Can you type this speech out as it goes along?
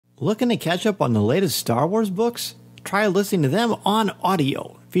Looking to catch up on the latest Star Wars books? Try listening to them on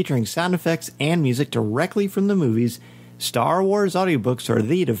audio, featuring sound effects and music directly from the movies. Star Wars audiobooks are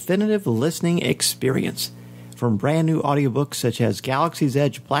the definitive listening experience. From brand new audiobooks such as Galaxy's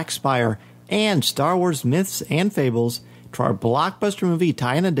Edge, Black Spire, and Star Wars Myths and Fables, to our blockbuster movie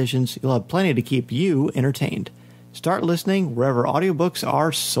tie-in editions, you'll have plenty to keep you entertained. Start listening wherever audiobooks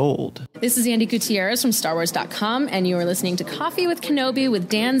are sold. This is Andy Gutierrez from StarWars.com, and you are listening to Coffee with Kenobi with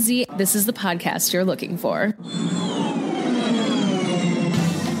Dan Z. This is the podcast you're looking for.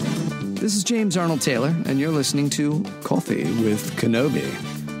 This is James Arnold Taylor, and you're listening to Coffee with Kenobi.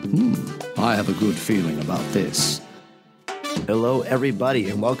 I have a good feeling about this. Hello, everybody,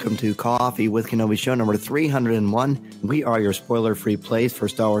 and welcome to Coffee with Kenobi, show number 301. We are your spoiler-free place for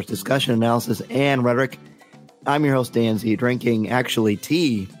Star Wars discussion, analysis, and rhetoric. I'm your host, Dan Z, drinking actually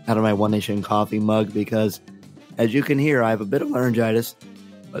tea out of my One Nation coffee mug because, as you can hear, I have a bit of laryngitis,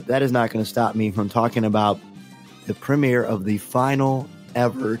 but that is not going to stop me from talking about the premiere of the final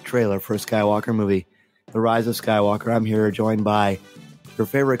ever trailer for a Skywalker movie, The Rise of Skywalker. I'm here joined by your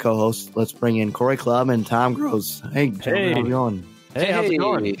favorite co-hosts. Let's bring in Cory Clubb and Tom Gross. Hey, how's it going? Hey, how's it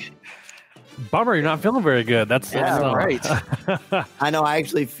going? Bummer, you're not feeling very good. That's right. I know. I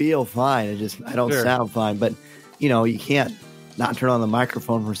actually feel fine. I don't sound fine, but you know, you can't not turn on the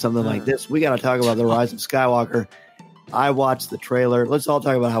microphone for something like this. We got to talk about The Rise of Skywalker. I watched the trailer. Let's all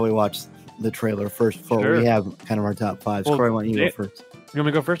talk about how we watched the trailer first before we have kind of our top fives. Well, Cory, why don't you go first? You want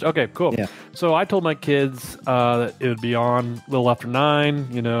me to go first? Okay, cool. Yeah. So I told my kids that it would be on a little after 9,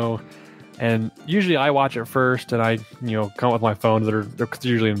 you know, and usually I watch it first and I, come up with my phones they're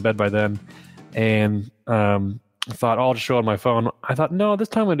usually in bed by then. And I thought, I'll just show on my phone. I thought, no, this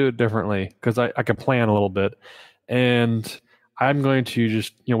time I'm going to do it differently because I can plan a little bit. And I'm going to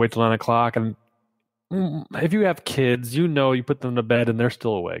just, wait till 9 o'clock. And if you have kids, you put them to bed and they're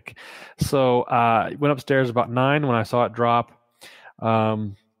still awake. So I went upstairs about 9 when I saw it drop.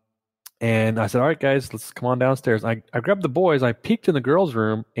 And I said, all right, guys, let's come on downstairs. I grabbed the boys. I peeked in the girls'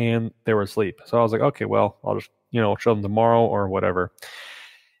 room and they were asleep. So I was like, okay, well, I'll just, show them tomorrow or whatever.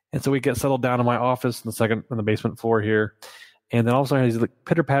 And so we get settled down in my office on the basement floor here. And then all of a sudden, there's like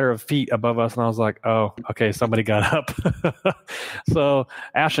pitter patter of feet above us. And I was like, oh, okay, somebody got up. So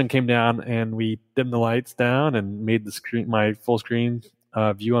Ashton came down and we dimmed the lights down and made my full screen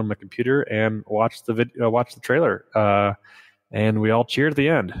view on my computer and watched the trailer. And we all cheered at the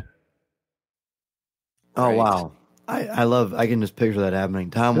end. Oh, right. Wow. I can just picture that happening.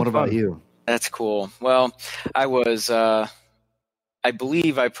 Tom, what about you? That's cool. Well, I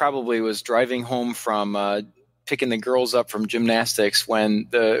believe I probably was driving home from picking the girls up from gymnastics when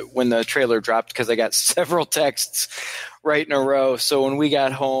the trailer dropped because I got several texts right in a row. So when we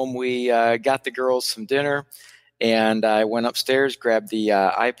got home, we got the girls some dinner, and I went upstairs, grabbed the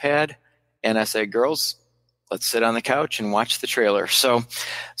iPad, and I said, "Girls, let's sit on the couch and watch the trailer." So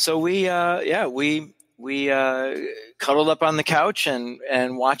we cuddled up on the couch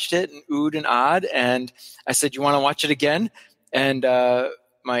and watched it and oohed and ahed. And I said, "You want to watch it again?" And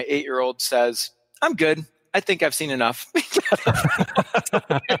my 8-year-old says, "I'm good. I think I've seen enough."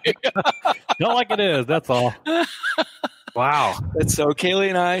 Not like it is. That's all. Wow. And so Kaylee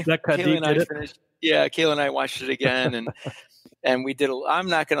and I finished. Yeah, Kaylee and I watched it again, and we did. I'm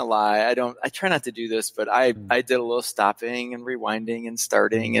not going to lie. I try not to do this, but I did a little stopping and rewinding and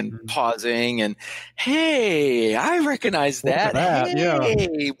starting and pausing and, hey, I recognize that.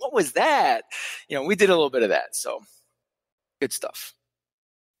 Hey, what was that? We did a little bit of that. So good stuff.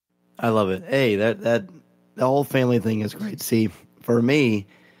 I love it. Hey, that the whole family thing is great. See, for me,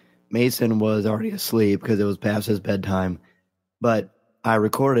 Mason was already asleep because it was past his bedtime, but I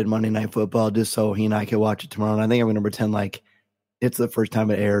recorded Monday Night Football just so he and I could watch it tomorrow. And I think I'm going to pretend like it's the first time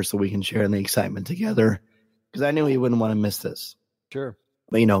it airs so we can share in the excitement together because I knew he wouldn't want to miss this. Sure.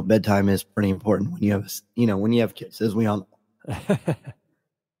 But, bedtime is pretty important when you have kids, as we all know.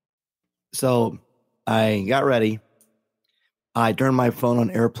 So I got ready. I turned my phone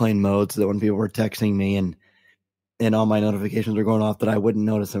on airplane mode so that when people were texting me and all my notifications were going off that I wouldn't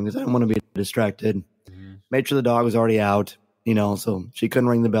notice them because I didn't want to be distracted. Mm-hmm. Made sure the dog was already out, so she couldn't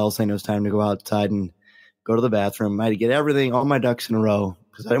ring the bell saying it was time to go outside and go to the bathroom. I had to get all my ducks in a row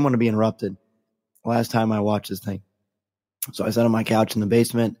because I didn't want to be interrupted last time I watched this thing. So I sat on my couch in the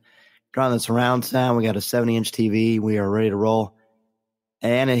basement, turned on the surround sound. We got a 70-inch TV. We are ready to roll.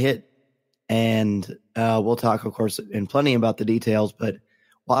 And it hit. And we'll talk, of course, in plenty about the details. But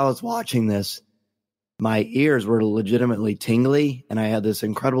while I was watching this, my ears were legitimately tingly. And I had this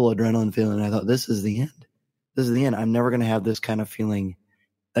incredible adrenaline feeling. I thought, this is the end. This is the end. I'm never going to have this kind of feeling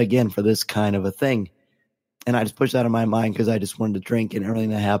again for this kind of a thing. And I just pushed that out of my mind because I just wanted to drink and everything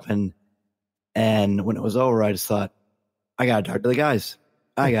that happened. And when it was over, I just thought, I got to talk to the guys.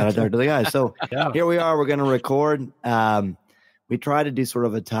 So Here we are. We're going to record. We try to do sort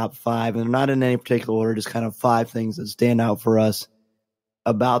of a top 5, and they're not in any particular order, just kind of 5 things that stand out for us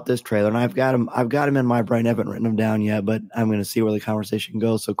about this trailer. And I've got them in my brain. I haven't written them down yet, but I'm going to see where the conversation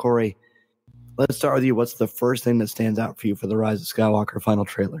goes. So, Cory, let's start with you. What's the first thing that stands out for you for the Rise of Skywalker final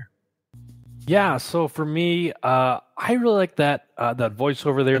trailer? Yeah, so for me, I really like that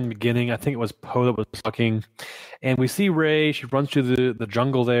voiceover there in the beginning. I think it was Poe that was talking, and we see Rey. She runs through the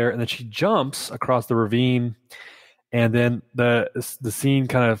jungle there, and then she jumps across the ravine, and then the scene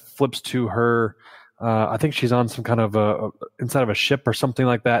kind of flips to her. I think she's on some kind of inside of a ship or something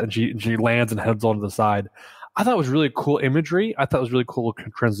like that, and she lands and heads on to the side. I thought it was really cool imagery. I thought it was really cool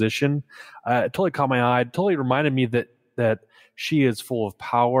transition. It totally caught my eye. It totally reminded me that she is full of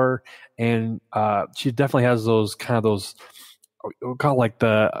power, and she definitely has those we'll call like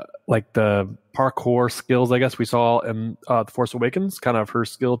the parkour skills, I guess we saw in The Force Awakens, kind of her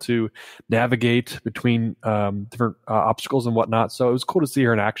skill to navigate between different obstacles and whatnot. So it was cool to see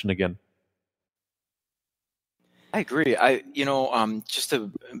her in action again. I agree. Just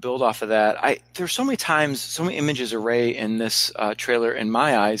to build off of that, there's so many times, so many images of Rey in this trailer in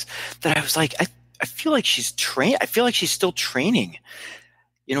my eyes that I was like, I feel like she's trained. I feel like she's still training.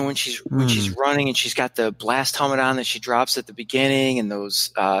 When she's running and she's got the blast helmet on that she drops at the beginning, and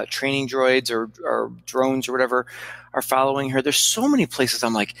those training droids or drones or whatever are following her. There's so many places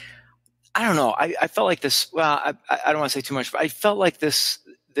I'm like, I don't know. I felt like this. Well, I don't want to say too much, but I felt like this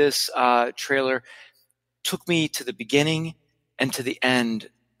trailer took me to the beginning and to the end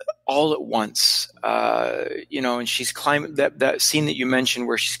all at once. And she's climbing that scene that you mentioned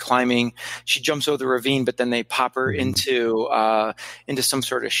where she's climbing, she jumps over the ravine, but then they pop her into some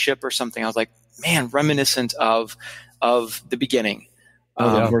sort of ship or something. I was like, man, reminiscent of the beginning.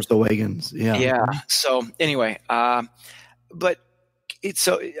 Force Awakens. Yeah. Yeah. So anyway, I'm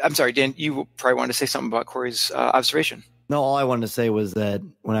sorry, Dan, you probably wanted to say something about Cory's observation. No, all I wanted to say was that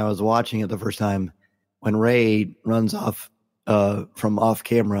when I was watching it the first time, when Rey runs off from off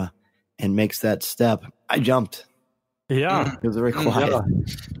camera and makes that step, I jumped. Yeah, it was very quiet.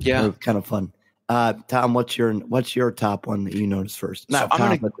 Yeah, it was kind of fun. Tom, what's your top one that you noticed first? Not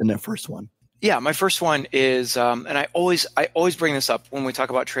top, but the first one. Yeah, my first one is, and I always bring this up when we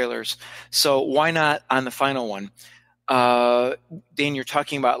talk about trailers. So why not on the final one? Dan, you're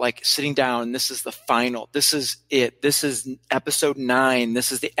talking about like sitting down. This is the final. This is it. This is episode 9.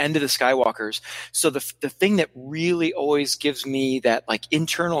 This is the end of the Skywalkers. So the thing that really always gives me that like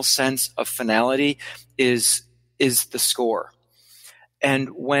internal sense of finality is the score.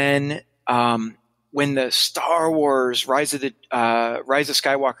 And when the Star Wars Rise of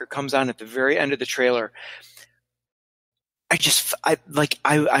Skywalker comes on at the very end of the trailer, I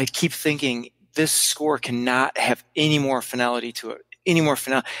keep thinking, this score cannot have any more finality to it,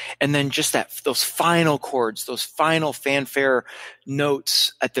 and then just those final chords, those final fanfare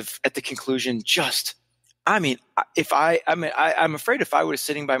notes at the conclusion. I'm afraid if I was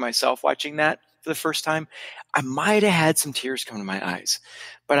sitting by myself watching that for the first time, I might have had some tears come to my eyes.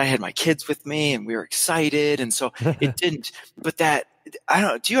 But I had my kids with me, and we were excited, and so it didn't. But that, I don't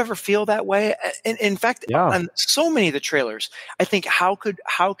know. Do you ever feel that way? In fact, on so many of the trailers, I think how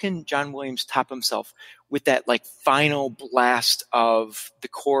can John Williams top himself with that like final blast of the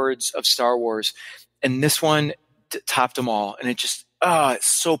chords of Star Wars, and this one topped them all, and it just it's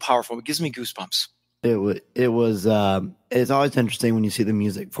so powerful. It gives me goosebumps. It was. It's always interesting when you see the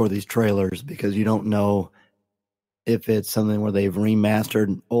music for these trailers because you don't know if it's something where they've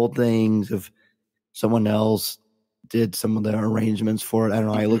remastered old things, if someone else did some of the arrangements for it. I don't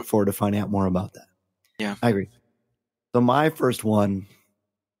know. I look forward to finding out more about that. Yeah, I agree. So my first one,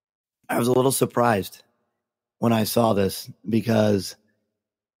 I was a little surprised when I saw this because,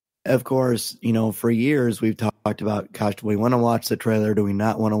 of course, for years we've talked about, gosh, do we want to watch the trailer? Do we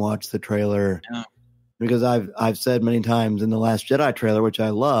not want to watch the trailer? Yeah. Because I've said many times in the Last Jedi trailer, which I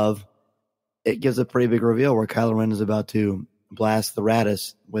love, it gives a pretty big reveal where Kylo Ren is about to blast the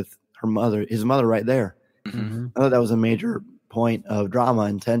Lattes with his mother right there. Mm-hmm. I thought that was a major point of drama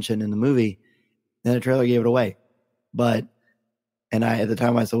and tension in the movie. And the trailer gave it away. At the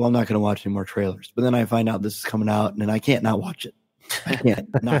time I said, well, I'm not going to watch any more trailers. But then I find out this is coming out and I can't not watch it. I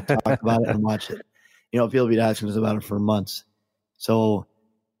can't not talk about it and watch it. People have been asking us about it for months. So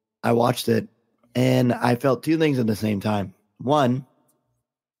I watched it and I felt two things at the same time. One,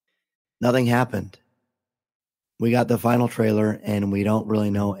 nothing happened. We got the final trailer and we don't really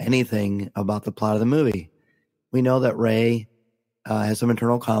know anything about the plot of the movie. We know that Rey has some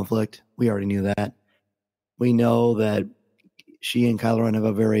internal conflict. We already knew that. We know that she and Kylo Ren have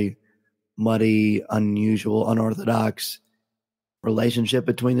a very muddy, unusual, unorthodox relationship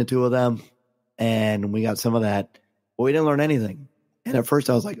between the two of them. And we got some of that, but we didn't learn anything. And at first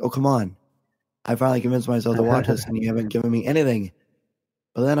I was like, oh, come on. I finally convinced myself to watch this and you haven't given me anything.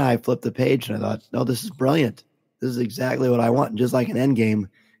 But then I flipped the page and I thought, no, this is brilliant. This is exactly what I want. Just like an Endgame,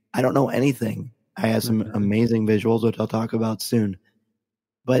 I don't know anything. I had some amazing visuals, which I'll talk about soon.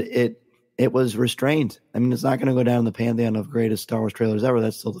 But it was restrained. I mean, it's not going to go down in the pantheon of greatest Star Wars trailers ever.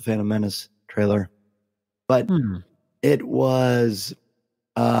 That's still the Phantom Menace trailer. But it was,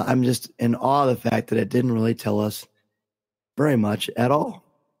 I'm just in awe of the fact that it didn't really tell us very much at all.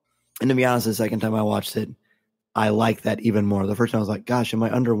 And to be honest, the second time I watched it, I liked that even more. The first time I was like, gosh, am I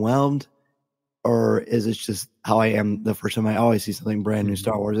underwhelmed? Or is it just how I am the first time I always see something brand new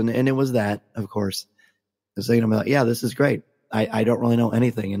Star Wars? And it was that, of course. The second time I'm like, yeah, this is great. I don't really know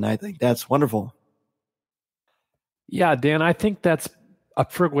anything, and I think that's wonderful. Yeah, Dan, I think that's a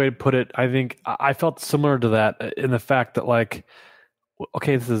perfect way to put it. I think I felt similar to that in the fact that, like,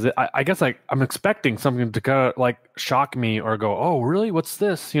 okay, this is it. I guess I'm expecting something to kind of like shock me or go, oh, really? What's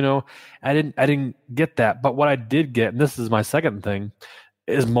this? You know, I didn't get that. But what I did get, and this is my second thing,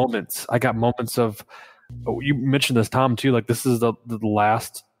 is moments. I got moments of, you mentioned this, Tom, too. Like, this is the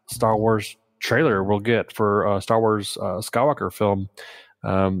last Star Wars trailer we'll get for Star Wars Skywalker film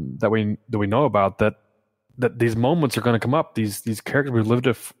that we know about, that these moments are going to come up. These characters we've lived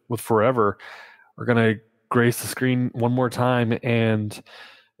with forever are going to grace the screen one more time. And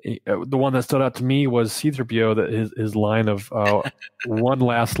the one that stood out to me was C-3PO, that his line of one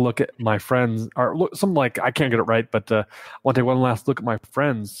last look at my friends, or look, something like, I can't get it right, but I want to take one last look at my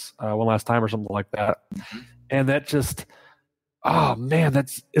friends one last time, or something like that. And that just, oh man,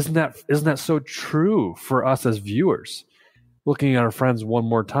 isn't that so true for us as viewers? Looking at our friends one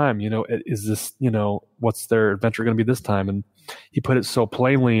more time, you know, is this, you know, what's their adventure going to be this time? And he put it so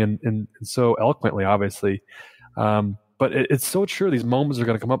plainly and so eloquently, obviously. But it's so true. These moments are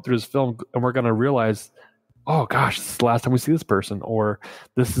going to come up through this film, and we're going to realize, oh gosh, this is the last time we see this person, or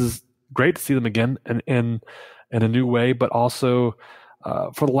this is great to see them again in a new way, but also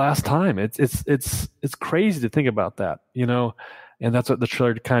for the last time. It's crazy to think about that, you know. And that's what the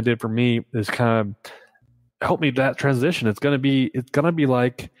trailer kind of did for me, is kind of help me that transition. It's gonna be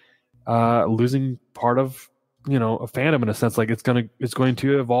like losing part of, you know, a fandom in a sense. Like it's going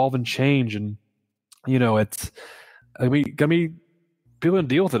to evolve and change, and you know, it's gonna be people gonna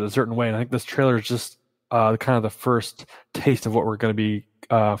deal with it a certain way. And I think this trailer is just kind of the first taste of what we're going to be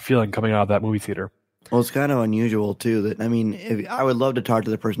feeling coming out of that movie theater. Well, it's kind of unusual too. That, I mean, I would love to talk to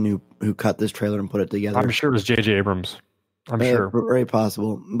the person who cut this trailer and put it together. I'm sure it was J.J. Abrams. I'm sure. Very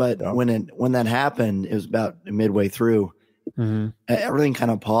possible. But yeah, when that happened, it was about midway through. Everything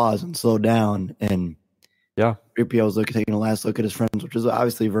kind of paused and slowed down, and 3PO was taking a last look at his friends, which is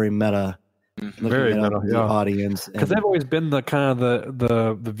obviously very meta. Very meta, the audience, because they've always been the kind of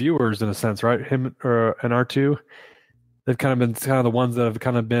the viewers in a sense, right? Him and R2. They've kind of been the ones that have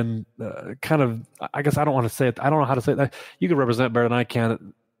kind of been I guess I don't want to say it. I don't know how to say it. You can represent better than I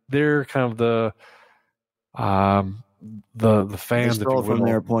can. They're kind of the fans, if you will, from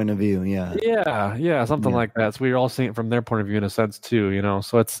their point of view. Yeah, something like that. So we're all seeing it from their point of view in a sense too, you know.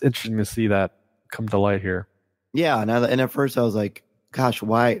 So it's interesting to see that come to light here. Yeah, and at first I was like, gosh,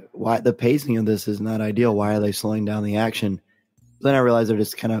 why the pacing of this is not ideal? Why are they slowing down the action? Then I realized they're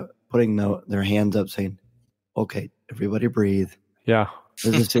just kind of putting their hands up, saying, okay, everybody breathe. Yeah.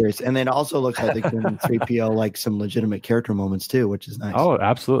 This is serious. And then it also looks like they give 3PO like some legitimate character moments too, which is nice. Oh,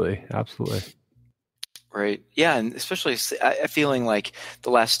 absolutely. Absolutely. Right. Yeah. And especially I feeling like the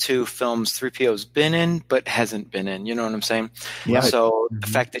last two films 3PO's been in, but hasn't been in, you know what I'm saying? Yeah. So the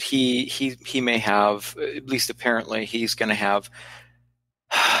fact that he may have, at least apparently, he's going to have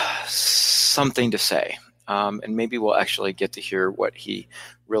something to say. And maybe we'll actually get to hear what he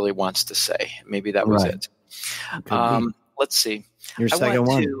really wants to say. Maybe that was it. Let's see. Your second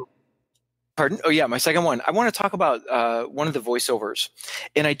one. Pardon? Oh yeah, my second one. I want to talk about one of the voiceovers,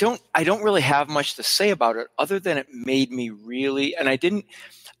 and I don't really have much to say about it other than it made me really. And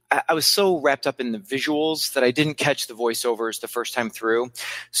I was so wrapped up in the visuals that I didn't catch the voiceovers the first time through.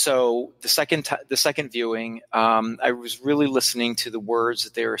 So the second viewing, I was really listening to the words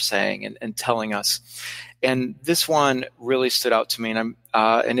that they were saying and telling us. And this one really stood out to me,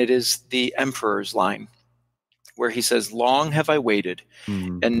 and it is the Emperor's line, where he says, "Long have I waited,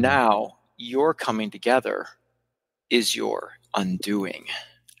 and now your coming together is your undoing."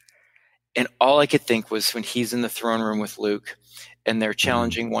 And all I could think was when he's in the throne room with Luke and they're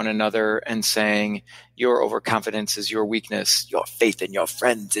challenging one another and saying, your overconfidence is your weakness, your faith in your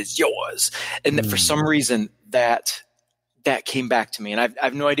friends is yours. And that for some reason that came back to me, and I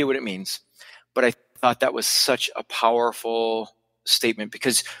have no idea what it means, but I thought that was such a powerful statement,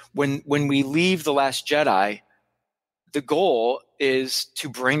 because when we leave The Last Jedi, the goal is to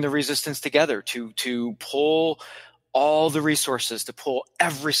bring the resistance together, to pull all the resources, to pull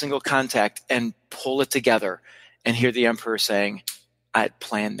every single contact and pull it together, and hear the Emperor saying, I had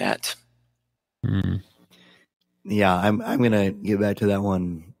planned that. Yeah, I'm gonna get back to that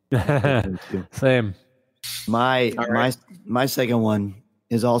one. Same. My second one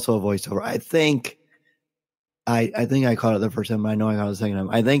is also a voiceover. I think I caught it the first time, but I know I caught it the second time.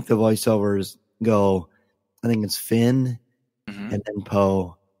 I think the voiceovers go, I think it's Finn, and then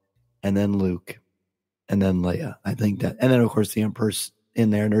Poe, and then Luke, and then Leia. I think that, and then of course the Emperor's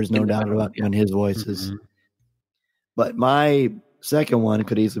in there, and there's no doubt about when his voice is. But my second one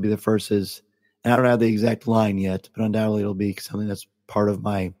could easily be the first, and I don't have the exact line yet, but undoubtedly it'll be something that's part of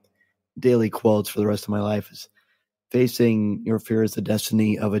my daily quotes for the rest of my life, is facing your fear is the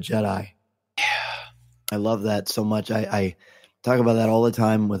destiny of a Jedi. Yeah. I love that so much. I talk about that all the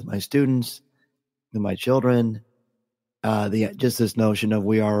time with my students, with my children. Just this notion of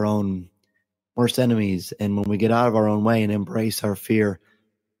we are our own worst enemies. And when we get out of our own way and embrace our fear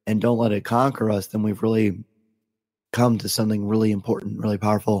and don't let it conquer us, then we've really come to something really important, really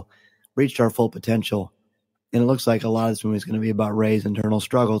powerful, reached our full potential. And it looks like a lot of this movie is going to be about Rey's internal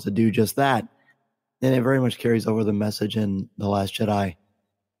struggle to do just that. And it very much carries over the message in The Last Jedi.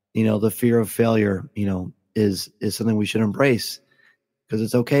 You know, the fear of failure, you know, is something we should embrace, because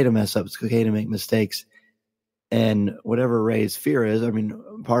it's okay to mess up. It's okay to make mistakes. And whatever Rey's fear is, I mean,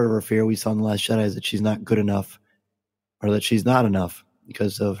 part of her fear we saw in The Last Jedi is that she's not good enough, or that she's not enough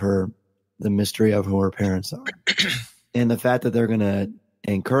because of the mystery of who her parents are. And the fact that they're going to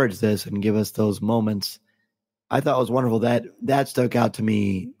encourage this and give us those moments, I thought was wonderful. That stuck out to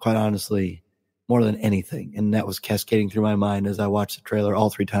me, quite honestly, more than anything. And that was cascading through my mind as I watched the trailer all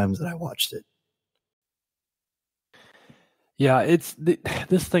 3 times that I watched it. Yeah,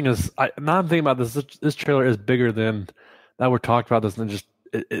 this thing is. Now I'm thinking about this. This trailer is bigger than that. We're talking about this, and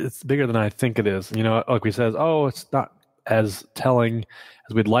it's bigger than I think it is. You know, like we said, it's not as telling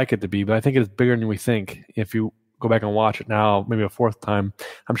as we'd like it to be, but I think it's bigger than we think. If you go back and watch it now, maybe a 4th time,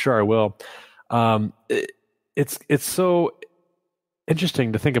 I'm sure I will. It's so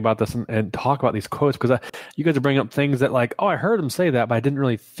interesting to think about this and talk about these quotes, because you guys are bringing up things that, like, I heard him say that, but I didn't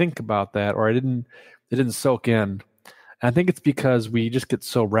really think about that, or it didn't soak in. And I think it's because we just get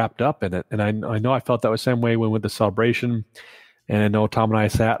so wrapped up in it. And I know I felt that was the same way when we went to Celebration. And I know Tom and I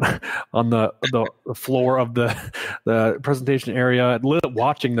sat on the floor of the presentation area,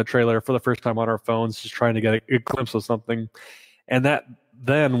 watching the trailer for the first time on our phones, just trying to get a glimpse of something. And that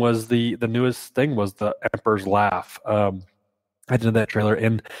then was the newest thing, was the Emperor's Laugh. I did that trailer,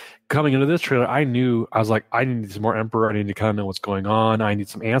 and coming into this trailer, I was like, I need some more Emperor. I need to kind of know what's going on. I need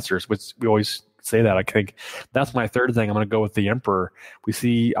some answers, which we always say that. I think that's my third thing. I'm going to go with the Emperor. We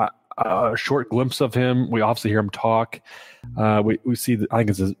see a short glimpse of him. We obviously hear him talk. We see, I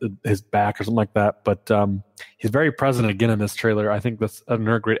think it's his back or something like that. But he's very present again in this trailer. I think that's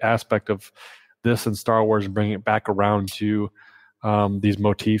another great aspect of this and Star Wars, and bringing it back around to these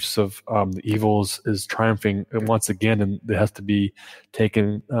motifs of the evils is triumphing once again, and it has to be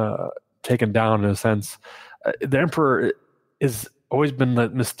taken down in a sense. The Emperor is always been the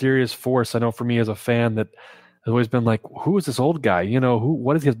mysterious force. I know for me as a fan that has always been like, who is this old guy? You know,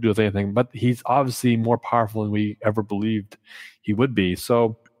 what does he have to do with anything? But he's obviously more powerful than we ever believed he would be.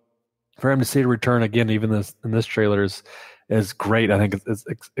 So for him to see a return again, even in this trailer, is great. I think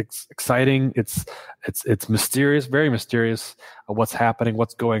it's exciting. It's mysterious, very mysterious. What's happening?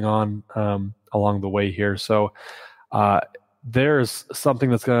 What's going on along the way here? So there's something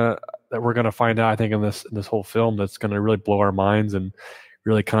that we're gonna find out, I think, in this whole film, that's gonna really blow our minds and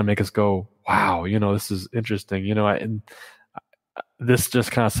really kind of make us go, wow, you know, this is interesting, you know. And this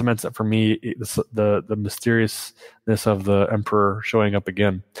just kind of cements it for me, the mysteriousness of the Emperor showing up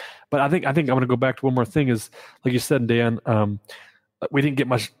again. But I think I'm going to go back to one more thing. Is, like you said, Dan, we didn't get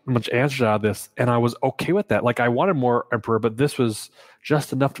much answers out of this, and I was okay with that. Like, I wanted more Emperor, but this was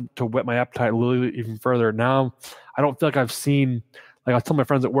just enough to whet my appetite a little even further. Now, I don't feel like I've seen, like I tell my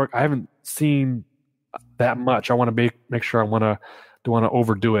friends at work, I haven't seen that much. I want to make sure I don't want to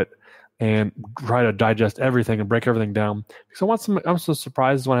overdo it and try to digest everything and break everything down, because I'm so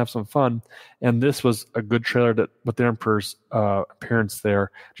surprised. I want to have some fun. And this was a good trailer that, with the Emperor's appearance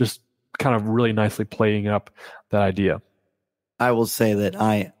there, just kind of really nicely playing up that idea. I will say that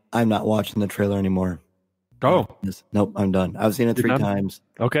I'm not watching the trailer anymore. Oh, Nope, I'm done. I've seen it 3 times.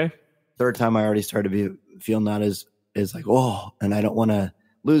 Okay. Third time, I already started to feel not as like, oh, and I don't want to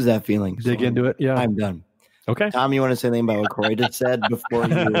lose that feeling. Dig into it. Yeah. I'm done. Okay. Tom, you want to say anything about what Cory just said before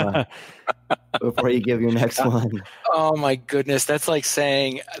you give your next one? Oh my goodness, that's like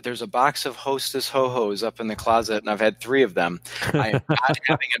saying there's a box of Hostess Ho-Hos up in the closet, and I've had 3 of them. I am not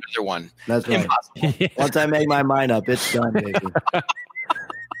having another one. That's right. Impossible. Once I make my mind up, it's done, baby.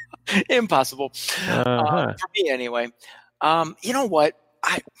 Impossible. For me, anyway. You know what?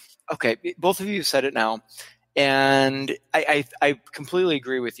 Okay, both of you said it now, and I completely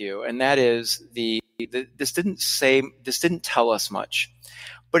agree with you. And that is this didn't tell us much,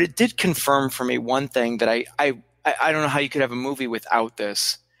 but it did confirm for me one thing that I don't know how you could have a movie without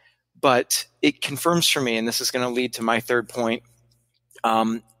this, but it confirms for me, and this is going to lead to my third point,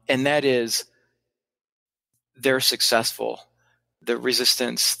 and that is they're successful. The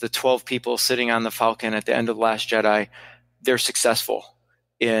Resistance, the 12 people sitting on the Falcon at the end of The Last Jedi, they're successful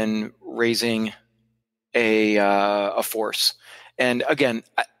in raising a force. And again,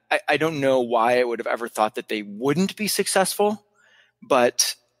 I don't know why I would have ever thought that they wouldn't be successful,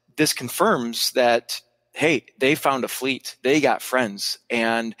 but this confirms that, hey, they found a fleet, they got friends,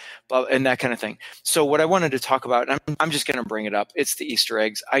 and that kind of thing. So what I wanted to talk about, and I'm just going to bring it up, it's the Easter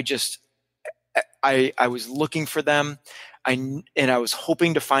eggs. I was looking for them. I was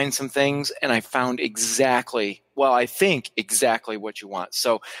hoping to find some things, and I found I think exactly what you want.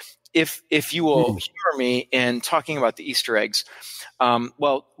 So if you will hear me in talking about the Easter eggs, I don't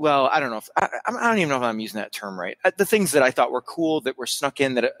know I don't even know if I'm using that term right. The things that I thought were cool that were snuck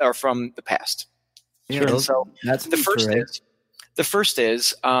in that are from the past. Sure. And so that's the first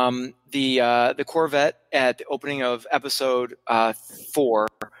is the Corvette at the opening of episode 4,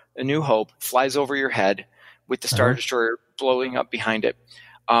 A New Hope, flies over your head with the Star Destroyer blowing up behind it.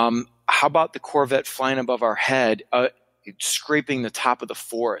 How about the Corvette flying above our head, scraping the top of the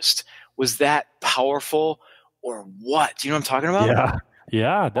forest? Was that powerful or what? Do you know what I'm talking about?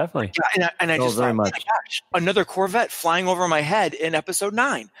 Yeah, definitely. And I just thought, oh my gosh, another Corvette flying over my head in episode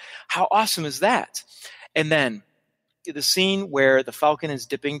 9. How awesome is that? And then the scene where the Falcon is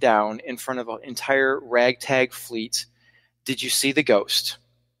dipping down in front of an entire ragtag fleet. Did you see the ghost?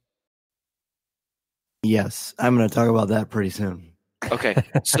 Yes, I'm going to talk about that pretty soon. Okay,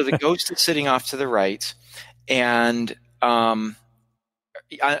 so the ghost is sitting off to the right, and our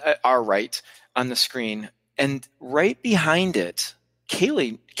right on the screen, and right behind it,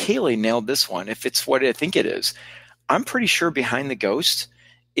 Kaylee nailed this one. If it's what I think it is, I'm pretty sure behind the ghost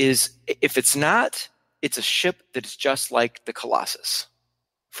is, if it's not, it's a ship that is just like the Colossus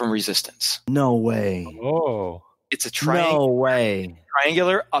from Resistance. No way. Oh. It's a triangle. No way.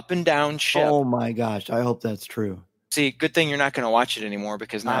 Triangular up and down ship. Oh my gosh! I hope that's true. See, good thing you're not going to watch it anymore,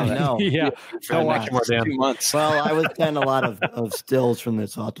 because now I know. Yeah, for the next 2 months. Well, I was getting a lot of stills from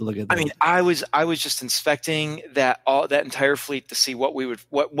this. So I'll have to look at that. I mean, I was just inspecting that entire fleet to see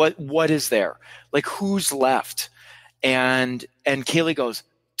what is there, like who's left, and Kaylee goes,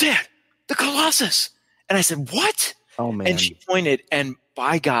 "Dad, the Colossus," and I said, "What?" Oh man! And she pointed, and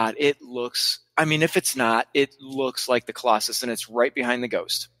by God, it looks. I mean, if it's not, it looks like the Colossus, and it's right behind the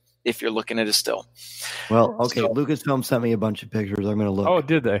ghost. If you're looking at it still. Well, okay. So, Lucasfilm sent me a bunch of pictures. I'm going to look. Oh,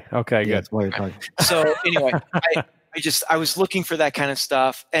 did they? Okay, good. That's why you're talking. So anyway, I was looking for that kind of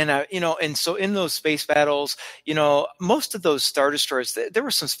stuff, and and so in those space battles, most of those Star Destroyers, there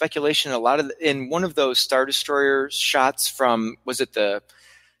was some speculation. In one of those Star Destroyer shots from, was it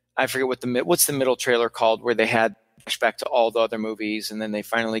I forget what's the middle trailer called, where they had flashback to all the other movies, and then they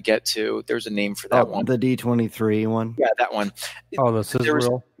finally get to, there's a name for that one. The D23 one. Yeah, that one. Oh, this is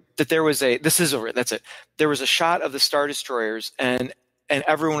real. That's it. There was a shot of the Star Destroyers, and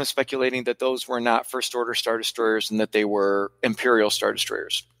everyone was speculating that those were not First Order Star Destroyers and that they were Imperial Star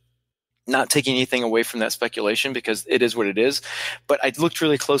Destroyers. Not taking anything away from that speculation, because it is what it is. But I looked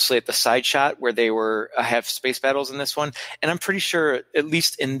really closely at the side shot where they have space battles in this one, and I'm pretty sure, at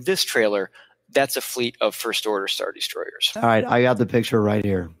least in this trailer, that's a fleet of First Order Star Destroyers. All right, I got the picture right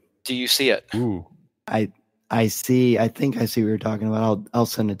here. Do you see it? Ooh. I see. I think I see what you're talking about. I'll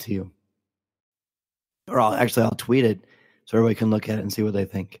send it to you, or I'll tweet it so everybody can look at it and see what they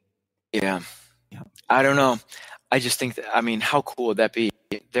think. Yeah. I don't know. I just think that, how cool would that be?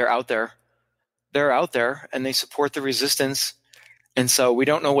 They're out there. And they support the Resistance. And so we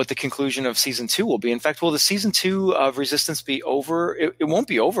don't know what the conclusion of season 2 will be. In fact, will the season 2 of Resistance be over? It won't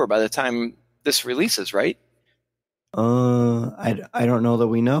be over by the time this releases, right? I don't know that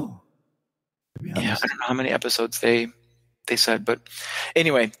we know. Yeah, I don't know how many episodes they said, but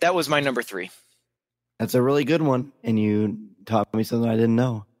anyway, that was my number 3. That's a really good one, and you taught me something I didn't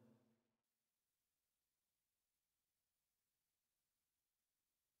know.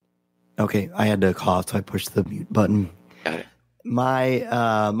 Okay, I had to cough, so I pushed the mute button. Got it.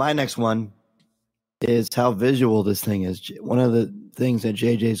 My next one is how visual this thing is. One of the things that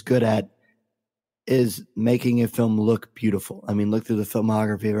JJ's good at is making a film look beautiful. I mean, look through the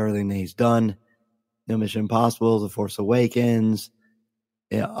filmography of everything that he's done. Mission Impossible, The Force Awakens,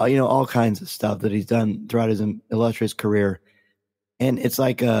 all kinds of stuff that he's done throughout his illustrious career. And it's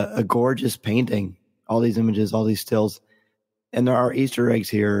like a gorgeous painting, all these images, all these stills. And there are Easter eggs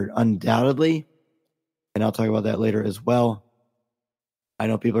here, undoubtedly. And I'll talk about that later as well. I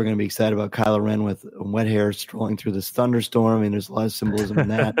know people are going to be excited about Kylo Ren with wet hair strolling through this thunderstorm. I mean, there's a lot of symbolism in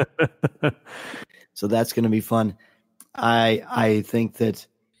that. So that's going to be fun. I think that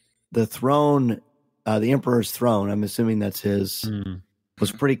the throne, the Emperor's throne, I'm assuming that's his,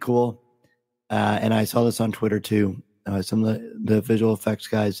 was pretty cool. And I saw this on Twitter too, some of the visual effects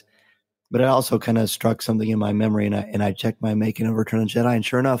guys. But it also kind of struck something in my memory, and I checked my making of Return of the Jedi, and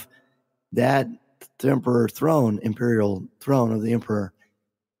sure enough, that the Emperor throne, Imperial throne of the Emperor,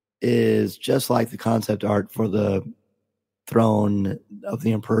 is just like the concept art for the throne of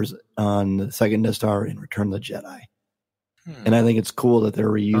the Emperors on the second Death Star in Return of the Jedi. And I think it's cool that they're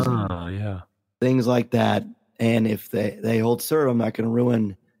reusing things like that. And if they hold serve, I'm not going to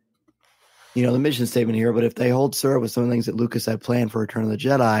ruin, the mission statement here, but if they hold serve with some of the things that Lucas had planned for Return of the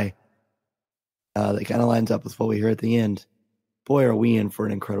Jedi, that kind of lines up with what we hear at the end. Boy, are we in for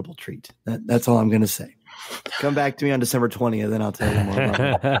an incredible treat. That's all I'm going to say. Come back to me on December 20th, then I'll tell you more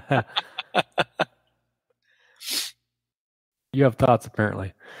about it. You have thoughts,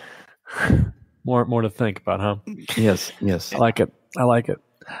 apparently. More to think about, huh? Yes. I like it.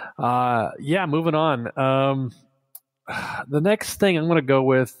 Moving on. The next thing I'm going to go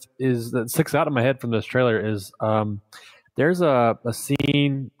with is that sticks out in my head from this trailer is there's a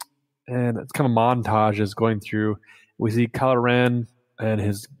scene, and it's kind of montages going through. We see Kylo Ren and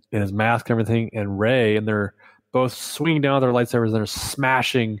his mask and everything, and Rey, and they're both swinging down their lightsabers and they're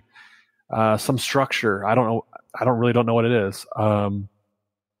smashing some structure. I don't know what it is.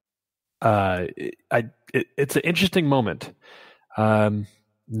 It's an interesting moment,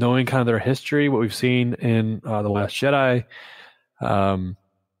 knowing kind of their history, what we've seen in The Last Jedi, and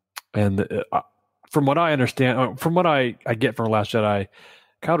from what I understand, from what I get from The Last Jedi,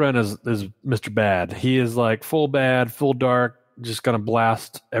 Kylo Ren is Mr. Bad. He is like full bad, full dark, just gonna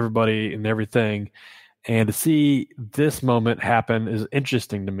blast everybody and everything. And to see this moment happen is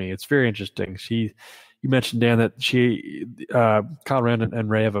interesting to me. It's very interesting. You mentioned, Dan, that Kylo Ren and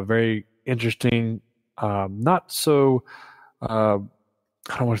Rey have a very interesting, not so, I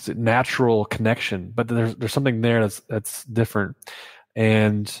don't want to say natural connection, but there's something there that's different.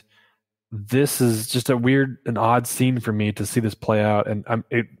 And this is just a weird and odd scene for me to see this play out, and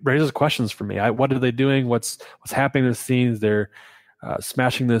it raises questions for me. What are they doing? What's happening in the scenes? They're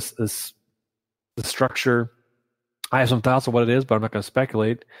smashing this structure. I have some thoughts of what it is, but I'm not going to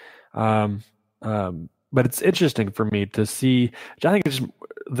speculate. But it's interesting for me to see. I think it's just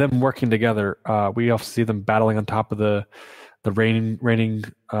them working together. We also see them battling on top of the raining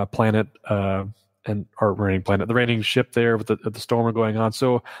planet. The raining ship there with the storm going on.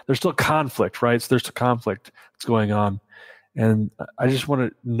 So there's still conflict, right? So there's still conflict that's going on. And I just want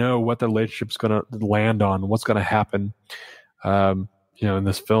to know what the relationship's going to land on, what's going to happen, in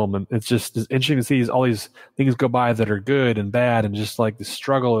this film. And it's interesting to see all these things go by that are good and bad, and just like the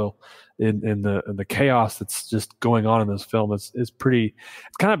struggle in the chaos that's just going on in this film. It's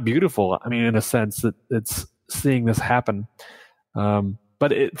kind of beautiful. I mean, in a sense that it's seeing this happen.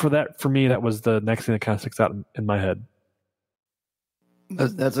 But for me, that was the next thing that kind of sticks out in my head.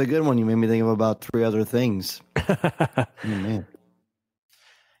 That's a good one. You made me think of about 3 other things. Oh, man.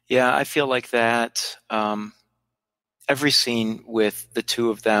 Yeah, I feel like that. Every scene with the two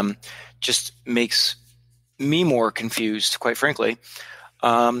of them just makes me more confused, quite frankly,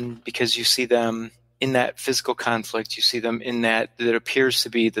 because you see them in that physical conflict. You see them in that appears to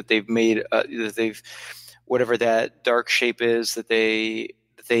be that they've made whatever that dark shape is, that they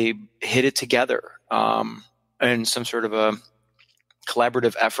hit it together in some sort of a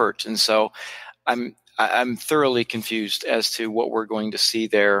collaborative effort. And so I'm thoroughly confused as to what we're going to see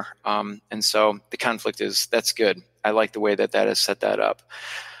there. And so the conflict that's good. I like the way that has set that up.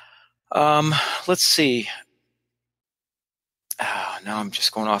 Let's see. Now I'm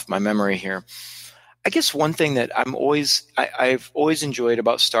just going off my memory here. I guess one thing that I've always enjoyed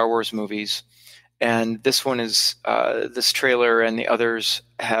about Star Wars movies, and this one is this trailer and the others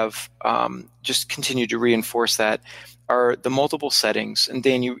have just continued to reinforce that, are the multiple settings. And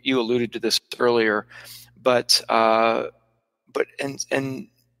Dan, you alluded to this earlier, but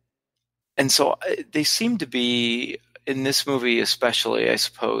so they seem to be in this movie, especially, I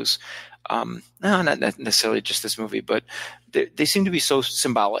suppose, no, not necessarily just this movie, but they seem to be so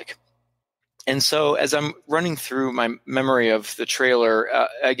symbolic. And so as I'm running through my memory of the trailer,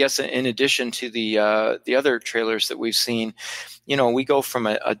 I guess in addition to the other trailers that we've seen, we go from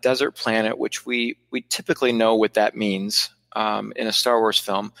a desert planet, which we typically know what that means in a Star Wars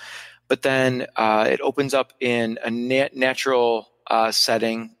film. But then it opens up in a natural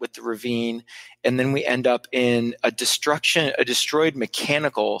setting with the ravine. And then we end up in a destroyed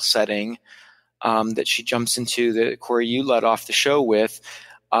mechanical setting that she jumps into that, Cory, you led off the show with.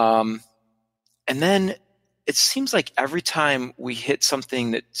 And then it seems like every time we hit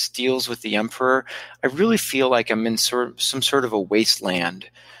something that deals with the Emperor, I really feel like I'm in some sort of a wasteland,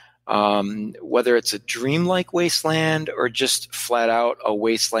 whether it's a dreamlike wasteland or just flat out a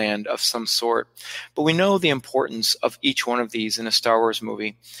wasteland of some sort. But we know the importance of each one of these in a Star Wars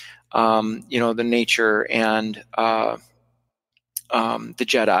movie, the nature and the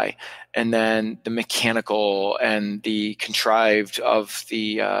Jedi, and then the mechanical and the contrived of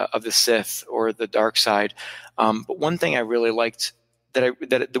the Sith or the dark side. But one thing I really liked that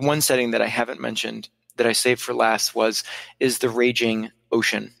the one setting that I haven't mentioned that I saved for last is the raging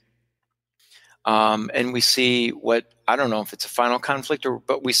ocean. And we see what, I don't know if it's a final conflict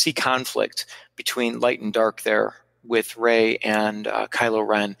but we see conflict between light and dark there with Rey and Kylo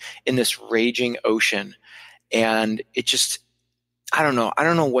Ren in this raging ocean. And it just, I don't know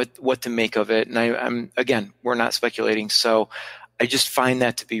what to make of it. And I'm again, we're not speculating. So I just find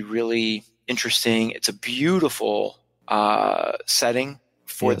that to be really interesting. It's a beautiful setting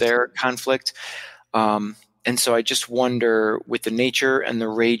for their conflict. And so I just wonder, with the nature and the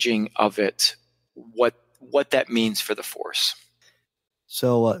raging of it, what that means for the Force.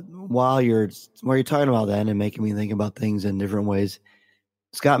 So while you're talking about that and making me think about things in different ways,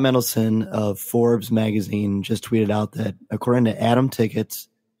 Scott Mendelson of Forbes magazine just tweeted out that according to Atom Tickets,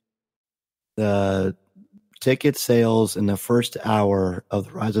 the ticket sales in the first hour of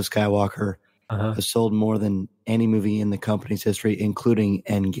the Rise of Skywalker has sold more than any movie in the company's history, including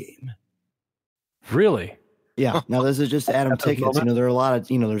Endgame. Really? Yeah. Now this is just Atom Tickets. There are a lot of,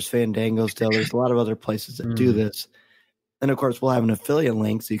 there's Fandango still. There's a lot of other places that do this. And of course, we'll have an affiliate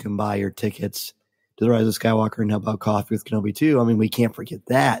link so you can buy your tickets to the Rise of Skywalker and help out Coffee with Kenobi too. I mean, we can't forget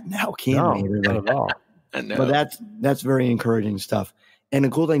that now, can we? Really? Not at all. But that's very encouraging stuff. And the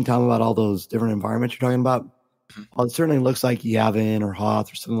cool thing, Tom, about all those different environments you're talking about, while it certainly looks like Yavin or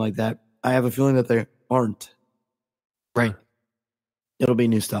Hoth or something like that, I have a feeling that they aren't. Right. It'll be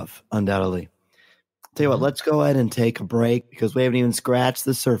new stuff, undoubtedly. Tell you what, let's go ahead and take a break because we haven't even scratched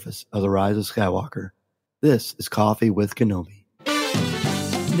the surface of the Rise of Skywalker. This is Coffee with Kenobi.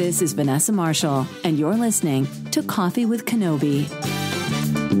 This is Vanessa Marshall, and you're listening to Coffee with Kenobi.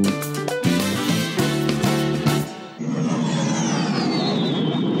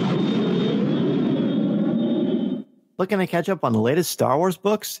 Looking to catch up on the latest Star Wars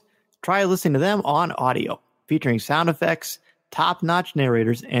books? Try listening to them on audio, featuring sound effects, top-notch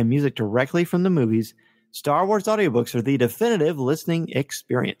narrators, and music directly from the movies. Star Wars audiobooks are the definitive listening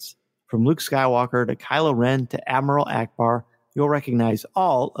experience. From Luke Skywalker to Kylo Ren to Admiral Akbar, you'll recognize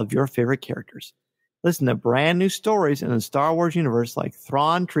all of your favorite characters. Listen to brand new stories in the Star Wars universe like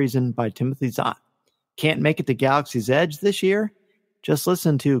Thrawn Treason by Timothy Zahn. Can't make it to Galaxy's Edge this year? Just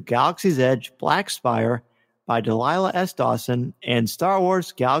listen to Galaxy's Edge Black Spire by Delilah S. Dawson and Star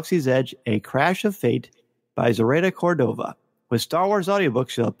Wars Galaxy's Edge A Crash of Fate by Zoraida Cordova. With Star Wars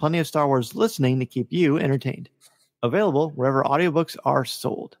audiobooks, you'll have plenty of Star Wars listening to keep you entertained. Available wherever audiobooks are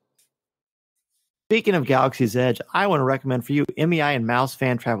sold. Speaking of Galaxy's Edge, I want to recommend for you MEI and Mouse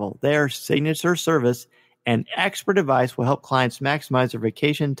Fan Travel. Their signature service and expert advice will help clients maximize their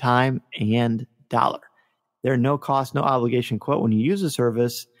vacation time and dollar. Their no-cost, no-obligation quote when you use the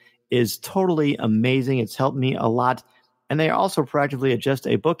service is totally amazing. It's helped me a lot. And they also proactively adjust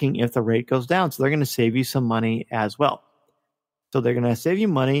a booking if the rate goes down. So they're going to save you some money as well. So they're going to save you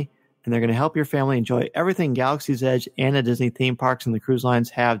money, and they're going to help your family enjoy everything Galaxy's Edge and the Disney theme parks and the cruise lines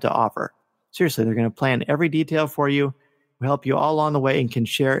have to offer. Seriously, they're going to plan every detail for you, will help you all along the way, and can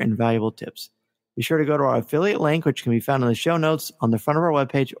share invaluable tips. Be sure to go to our affiliate link, which can be found in the show notes on the front of our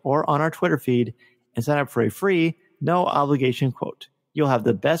webpage or on our Twitter feed, and sign up for a free, no-obligation quote. You'll have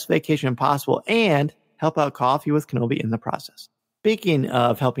the best vacation possible and help out Coffee with Kenobi in the process. Speaking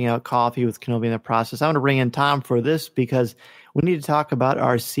of helping out Coffee with Kenobi in the process, I want to bring in Tom for this because we need to talk about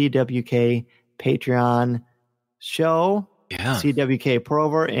our CWK Patreon show. Yeah. CWK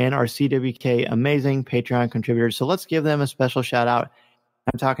Prover and our CWK amazing Patreon contributors. So let's give them a special shout out.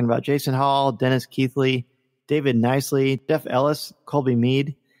 I'm talking about Jason Hall, Dennis Keithley, David Nicely, Jeff Ellis, Colby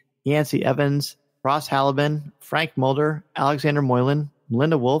Mead, Yancey Evans, Ross Halliban, Frank Mulder, Alexander Moylan,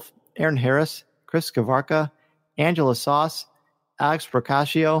 Melinda Wolf, Aaron Harris, Chris Skavarka, Angela Sauce, Alex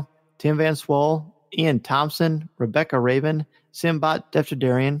Procaccio, Tim Van Swole, Ian Thompson, Rebecca Raven, Simbot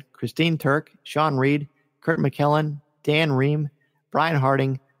Defterdarian, Christine Turk, Sean Reed, Kurt McKellen, Dan Ream, Brian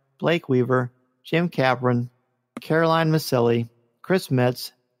Harding, Blake Weaver, Jim Capron, Caroline Maselli, Chris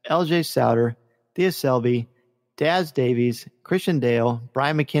Metz, LJ Souter, Thea Selby, Daz Davies, Christian Dale,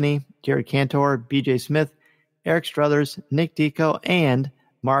 Brian McKinney, Jared Cantor, BJ Smith, Eric Struthers, Nick Deco, and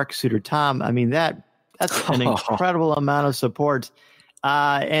Mark Suter-Tom. I mean, that's an incredible amount of support.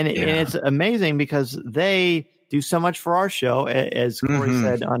 And it's amazing because they do so much for our show. As Cory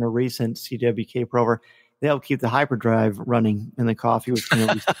said on a recent CWK Prover, they help keep the hyperdrive running in the Coffee with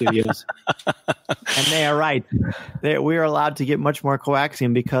Kenobi studios. And they are right. We are allowed to get much more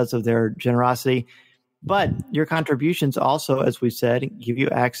coaxium because of their generosity. But your contributions also, as we said, give you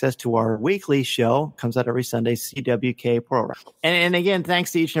access to our weekly show. Comes out every Sunday, CWK Pour-Over. And again,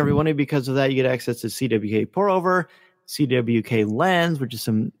 thanks to each and every one of you. Because of that, you get access to CWK Pour-Over, CWK Lens, which is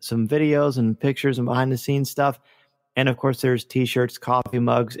some videos and pictures and behind-the-scenes stuff. And, of course, there's T-shirts, coffee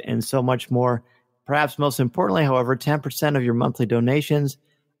mugs, and so much more. Perhaps most importantly, however, 10% of your monthly donations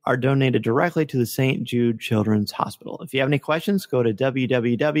are donated directly to the St. Jude Children's Hospital. If you have any questions, go to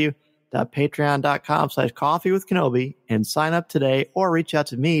www.patreon.com/coffeewithkenobi and sign up today, or reach out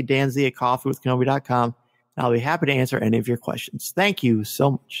to me, Dan Z, at coffeewithkenobi.com. And I'll be happy to answer any of your questions. Thank you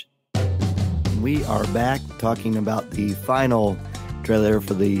so much. We are back talking about the final trailer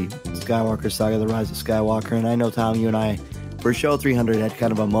for the Skywalker saga, The Rise of Skywalker. And I know, Tom, you and I, for show 300, had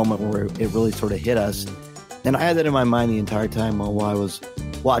kind of a moment where it really sort of hit us. And I had that in my mind the entire time while I was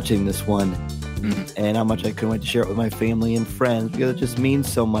watching this one. And how much I couldn't wait to share it with my family and friends, because it just means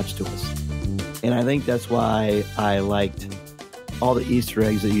so much to us. And I think that's why I liked all the Easter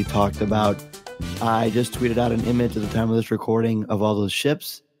eggs that you talked about. I just tweeted out an image at the time of this recording of all those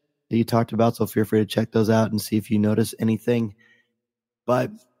ships that you talked about, so feel free to check those out and see if you notice anything. But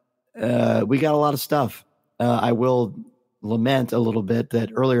we got a lot of stuff. I will lament a little bit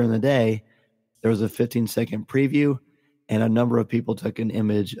that earlier in the day, there was a 15-second preview, and a number of people took an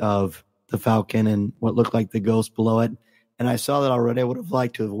image of the Falcon and what looked like the ghost below it. And I saw that already. I would have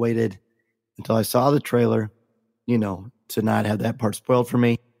liked to have waited until I saw the trailer, to not have that part spoiled for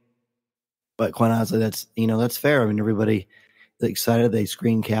me. But quite honestly, that's fair. I mean, everybody is excited. They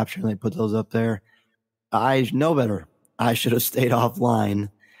screen capture and they put those up there. I know better. I should have stayed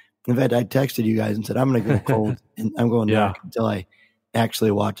offline. In fact, I texted you guys and said, I'm going to go cold and I'm going dark until I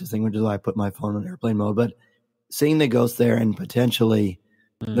actually watch this thing, which is why I put my phone on airplane mode. But seeing the ghost there and potentially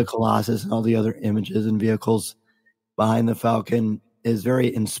the Colossus and all the other images and vehicles behind the Falcon is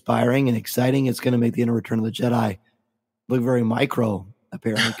very inspiring and exciting. It's going to make the end of Return of the Jedi look very micro,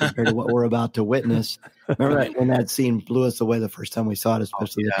 apparently, compared to what we're about to witness. Remember that when that scene blew us away the first time we saw it,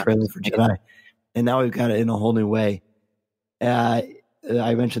 especially the trailer for Jedi. And now we've got it in a whole new way. I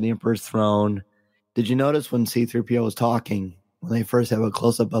mentioned the Emperor's Throne. Did you notice when C-3PO was talking, when they first have a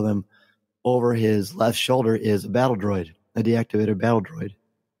close-up of him, over his left shoulder is a battle droid, a deactivated battle droid.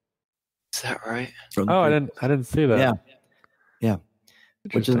 Is that right? I didn't see that. Yeah.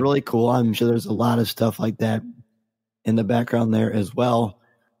 Which is really cool. I'm sure there's a lot of stuff like that in the background there as well.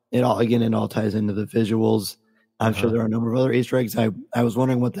 It all ties into the visuals. I'm sure there are a number of other Easter eggs. I was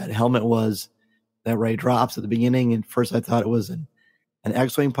wondering what that helmet was that Rey drops at the beginning. And first I thought it was an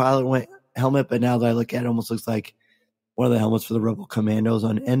X-Wing pilot helmet, but now that I look at it, it almost looks like one of the helmets for the Rebel Commandos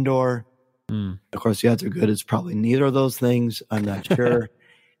on Endor. Of course, the odds are good. It's probably neither of those things. I'm not sure.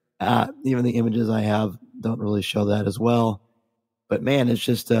 Even the images I have don't really show that as well. But man, it's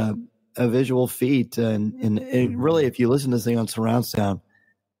just a visual feat. And it really, if you listen to this thing on surround sound,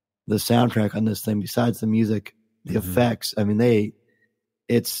 the soundtrack on this thing, besides the music, the effects, I mean,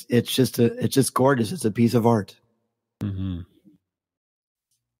 it's just gorgeous. It's a piece of art.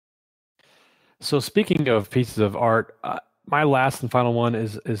 So speaking of pieces of art, my last and final one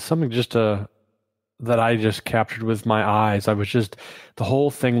is something that I just captured with my eyes. The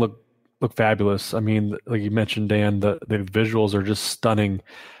whole thing looked fabulous. I mean, like you mentioned, Dan, the visuals are just stunning.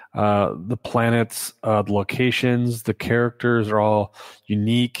 The planets, the locations, the characters are all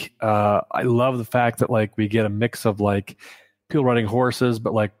unique. I love the fact that we get a mix of people riding horses,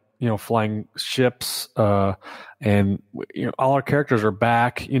 but flying ships, and all our characters are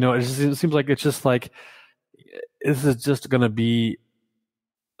back. It seems like it's just this is just going to be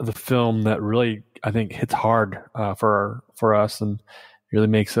the film that really, I think, hits hard for us and really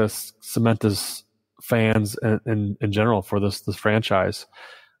makes us cement as fans in general for this franchise.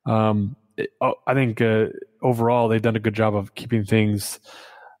 I think overall they've done a good job of keeping things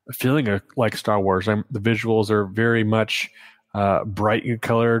feeling like Star Wars. The visuals are very much bright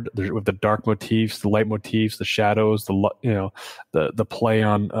colored with the dark motifs, the light motifs, the shadows, the play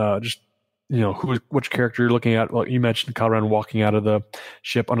on just which character you're looking at. Well, you mentioned Kylo Ren walking out of the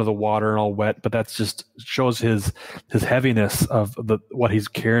ship under the water and all wet, but that's just shows his heaviness of what he's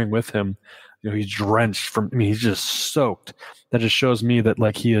carrying with him. He's drenched he's just soaked. That just shows me that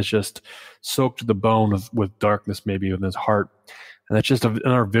like he is just soaked to the bone with darkness, maybe in his heart. And that's just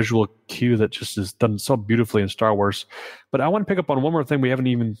another visual cue that just is done so beautifully in Star Wars. But I want to pick up on one more thing we haven't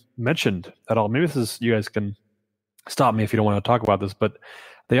even mentioned at all. Maybe you guys can stop me if you don't want to talk about this, but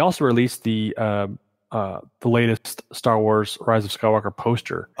they also released the latest Star Wars Rise of Skywalker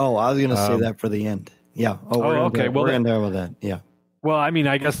poster. Oh, I was going to say that for the end. Yeah. Okay. We're going to with that. Yeah. Well, I mean,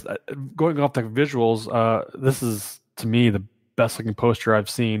 I guess going off the visuals, this is to me the best looking poster I've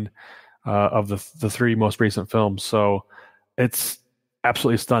seen of the three most recent films. So it's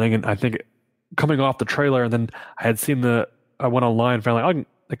absolutely stunning. And I think coming off the trailer, and then I went online, finally,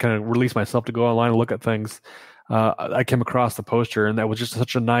 I kind of released myself to go online and look at things. I came across the poster, and that was just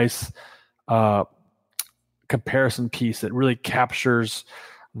such a nice comparison piece. It really captures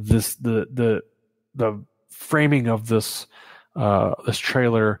the framing of this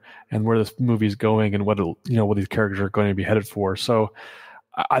trailer and where this movie is going, and what these characters are going to be headed for. So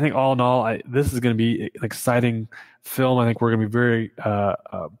I think all in all, this is going to be an exciting film. I think we're going to be very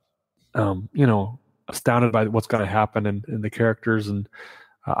astounded by what's going to happen in the characters. And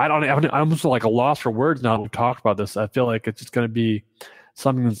I'm almost like a loss for words now that we've talked about this. I feel like it's just going to be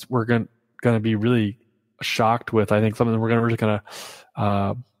something that we're going to be really shocked with. I think something that we're really going to,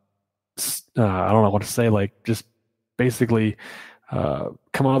 I don't know what to say, like just basically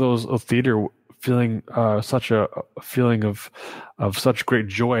come out of those theater feeling such a feeling of such great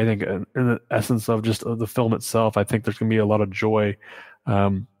joy. I think in the essence of just the film itself, I think there's going to be a lot of joy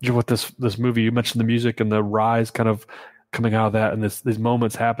with this movie. You mentioned the music and the rise kind of coming out of that, and these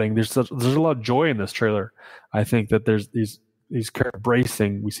moments happening. There's a lot of joy in this trailer. I think that there's these characters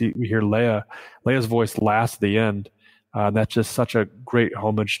bracing. We hear Leia's voice last at the end. That's just such a great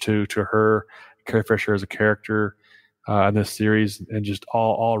homage to her, Carrie Fisher as a character in this series, and just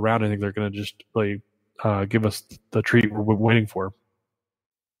all around. I think they're going to just really give us the treat we're waiting for.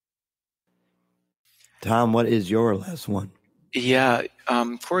 Tom, what is your last one? Yeah,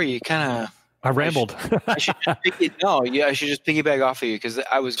 Cory, you kind of. I rambled. I should just piggyback off of you, because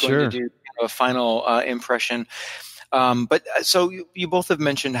I was going to do a final impression. But so you both have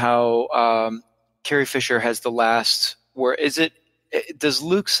mentioned how Carrie Fisher has the last. Where is it? Does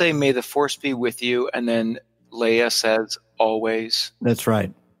Luke say, "May the Force be with you," and then Leia says, "Always"? That's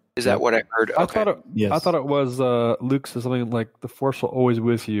right. Is that what I heard? Okay. I thought it was Luke says something like, "The Force will always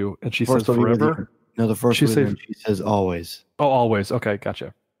with you," and she says, "Forever." No, the Force will be with you. She says, "Always." Oh, always. Okay,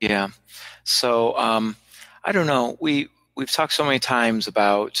 gotcha. Yeah. So I don't know. We've talked so many times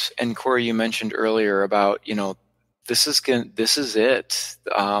about, and Cory, you mentioned earlier about, this is it.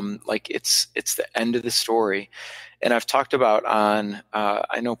 Like it's the end of the story. And I've talked about on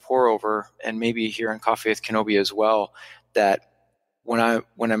I know Pour Over, and maybe here on Coffee with Kenobi as well, that when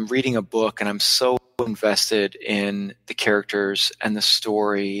I'm reading a book and I'm so invested in the characters and the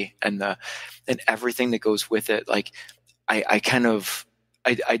story and everything that goes with it, like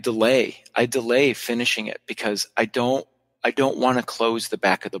I delay finishing it, because I don't want to close the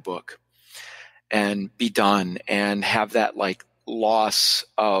back of the book and be done and have that like loss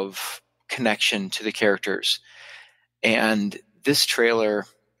of connection to the characters. And this trailer,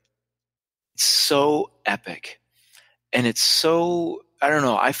 it's so epic, and it's so, I don't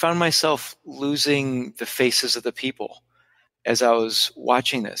know, I found myself losing the faces of the people as I was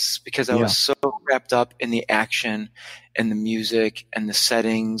watching this, because I was so wrapped up in the action and the music and the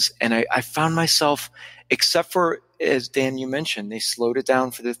settings. And I found myself, except for, as Dan, you mentioned, they slowed it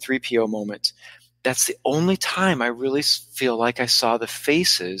down for the 3PO moment. That's the only time I really feel like I saw the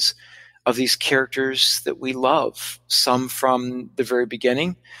faces of these characters that we love. Some from the very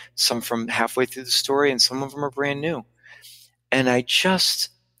beginning, some from halfway through the story, and some of them are brand new. And I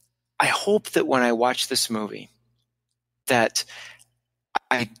hope that when I watch this movie, that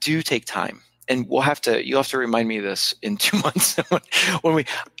I do take time, and you'll have to remind me of this in 2 months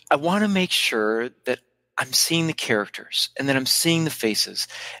I want to make sure that I'm seeing the characters, and that I'm seeing the faces,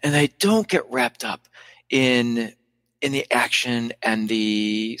 and I don't get wrapped up in the action and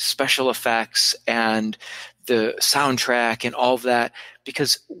the special effects and the soundtrack and all of that,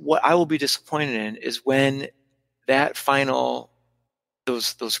 because what I will be disappointed in is when that final,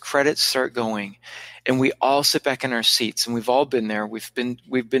 those credits start going, and we all sit back in our seats, and we've all been there. We've been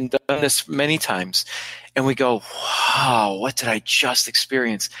done this many times, and we go, "Wow, what did I just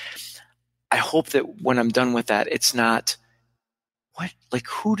experience?" I hope that when I'm done with that, it's not what? Like,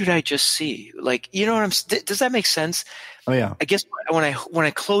 who did I just see? Like, you know what does that make sense? Oh yeah. I guess when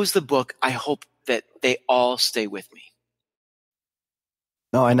I close the book, I hope that they all stay with me.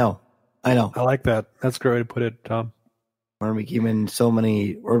 No, I know. I like that. That's a great way to put it, Tom. We're making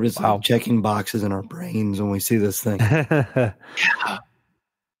we're just like checking boxes in our brains when we see this thing.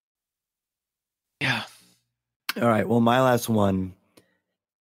 Yeah. All right. Well, my last one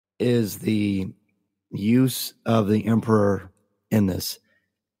is the use of the Emperor in this.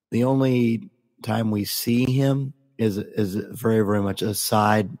 The only time we see him is very, very much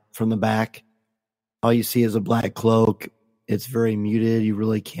aside from the back. All you see is a black cloak. It's very muted. You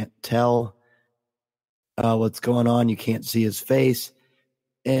really can't tell what's going on. You can't see his face.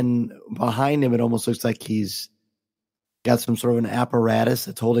 And behind him, it almost looks like he's got some sort of an apparatus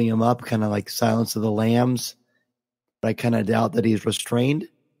that's holding him up, kind of like Silence of the Lambs. But I kind of doubt that he's restrained.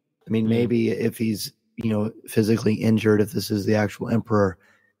 I mean, maybe if he's, physically injured, if this is the actual Emperor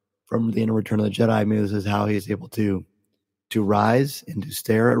from the end of Return of the Jedi, maybe this is how he's able to rise and to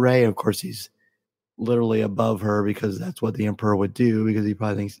stare at Rey. Of course, he's literally above her because that's what the Emperor would do, because he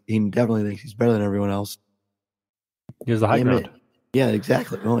definitely thinks he's better than everyone else. He's the high ground. Yeah,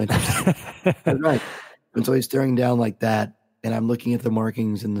 exactly. Well, interesting. That's right. And so he's staring down like that, and I'm looking at the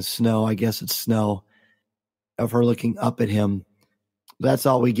markings in the snow. I guess it's snow of her looking up at him. That's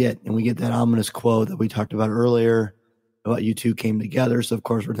all we get. And we get that ominous quote that we talked about earlier about you two came together. So, of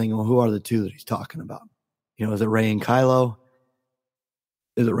course, we're thinking, well, who are the two that he's talking about? Is it Rey and Kylo?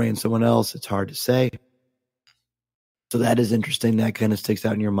 Is it Rey and someone else? It's hard to say. So that is interesting. That kind of sticks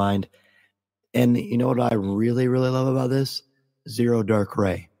out in your mind. And you know what I really, really love about this? Zero Dark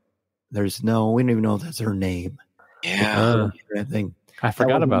Rey. We don't even know if that's her name. Yeah. I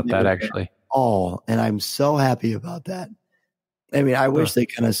forgot about that, actually. And I'm so happy about that. I mean, I wish they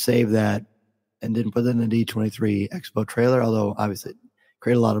kind of saved that and didn't put that in the D23 Expo trailer, although obviously it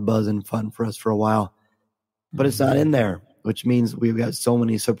created a lot of buzz and fun for us for a while. But it's not in there, which means we've got so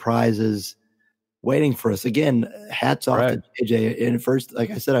many surprises waiting for us. Again, hats off to JJ. And at first,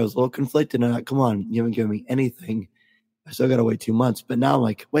 like I said, I was a little conflicted. And I'm like, come on, you haven't given me anything. I still got to wait 2 months. But now I'm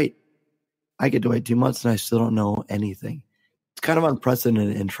like, wait, I get to wait 2 months and I still don't know anything. It's kind of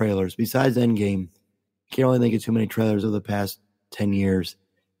unprecedented in trailers. Besides Endgame, I can't really think of too many trailers over the past 10 years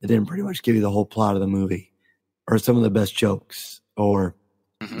that didn't pretty much give you the whole plot of the movie or some of the best jokes or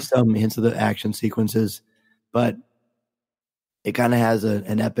some hints of the action sequences. But it kind of has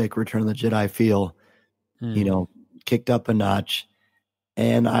an epic Return of the Jedi feel, kicked up a notch.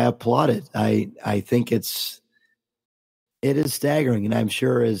 And I applaud it. I think it is staggering. And I'm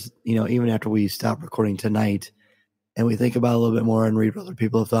sure even after we stop recording tonight and we think about it a little bit more and read what other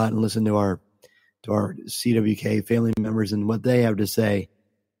people have thought and listen to our CWK family members and what they have to say,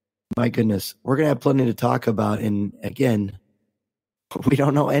 my goodness, we're going to have plenty to talk about. And again, we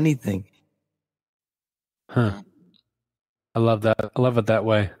don't know anything. Huh. I love that. I love it that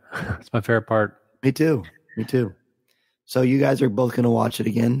way. It's my favorite part. Me too. So you guys are both going to watch it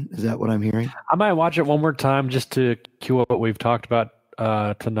again? Is that what I'm hearing? I might watch it one more time just to cue up what we've talked about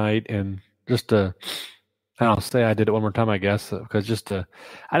tonight, and just to, say I did it one more time, I guess, because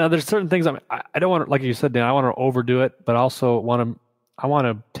I know there's certain things I don't want to, like you said, Dan, I want to overdo it, but also I want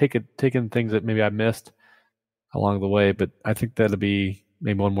to take in things that maybe I missed along the way, but I think that'll be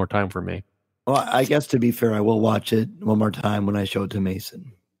maybe one more time for me. Well, I guess to be fair, I will watch it one more time when I show it to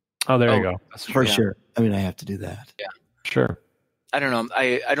Mason. Oh, there you go. That's for sure. I mean, I have to do that. Yeah. Sure. I don't know.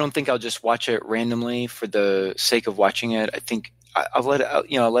 I don't think I'll just watch it randomly for the sake of watching it. I think I'll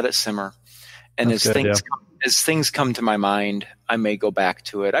let it simmer. And as things come to my mind, I may go back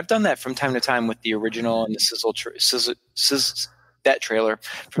to it. I've done that from time to time with the original and the that trailer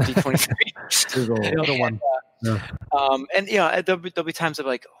from D23. The other one. And there'll be times I'm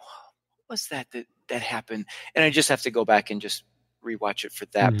like, what was that happened? And I just have to go back and just rewatch it for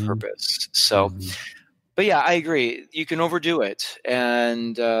that purpose. So, but yeah, I agree. You can overdo it,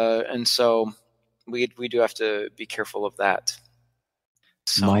 and so we do have to be careful of that.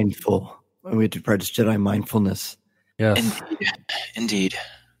 So, mindful. We have to practice Jedi mindfulness. Yes, indeed.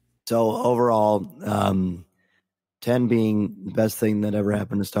 So overall, 10 being the best thing that ever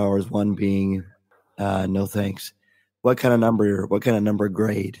happened to Star Wars, 1 being no thanks. What kind of number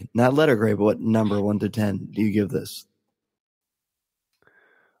grade? Not letter grade, but what number 1 to 10 do you give this?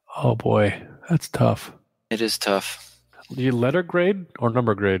 Oh boy, that's tough. It is tough. Do you letter grade or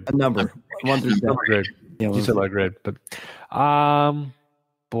number grade? A number. 1 through 10. Number grade. Yeah, you said letter grade, but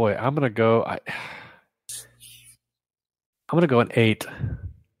boy, I'm gonna go. I'm gonna go an 8.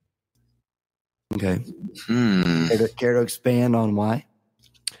 Okay. Care to expand on why?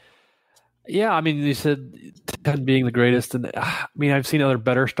 Yeah, I mean, you said 10 being the greatest, and I mean, I've seen other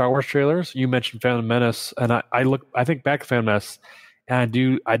better Star Wars trailers. You mentioned Phantom Menace, and I think back to Phantom Menace,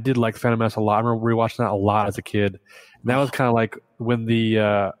 and I did like Phantom Menace a lot. I remember rewatching that a lot as a kid, and that was kind of like when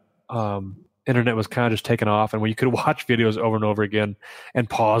the internet was kind of just taking off, and when you could watch videos over and over again and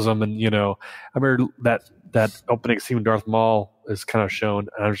pause them, and I remember that opening scene with Darth Maul is kind of shown,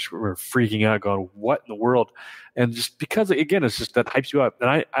 and I just remember freaking out, going, "What in the world?" And just because, again, it's just that hypes you up, and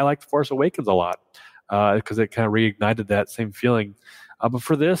I like The Force Awakens a lot. Because it kind of reignited that same feeling. But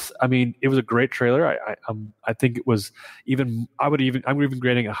for this, I mean, it was a great trailer. I think it was I'm even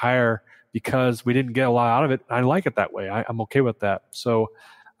grading it higher because we didn't get a lot out of it. I like it that way. I'm okay with that. So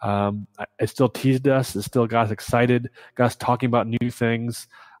it still teased us. It still got us excited, got us talking about new things,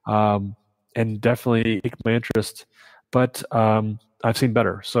 and definitely piqued my interest. But I've seen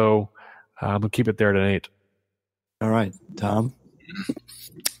better. So I'm going to keep it there at an 8. All right, Tom?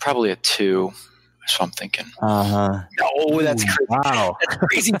 Probably a 2. That's what I'm thinking. No, that's crazy. Wow, that's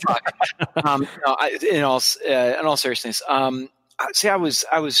crazy talk. No, in all seriousness, see, I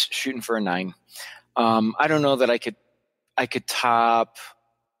was shooting for a 9. I don't know that I could top.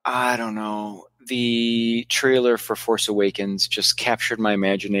 I don't know. The trailer for Force Awakens just captured my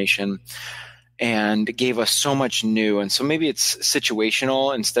imagination and gave us so much new. And so maybe it's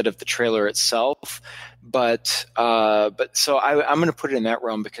situational instead of the trailer itself. But so I'm going to put it in that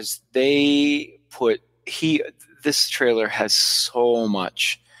realm because this trailer has so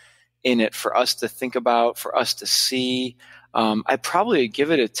much in it for us to think about, for us to see. I'd probably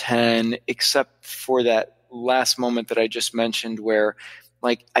give it a 10, except for that last moment that I just mentioned where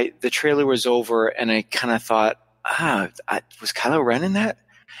the trailer was over and I kind of thought, was Kylo Ren in that?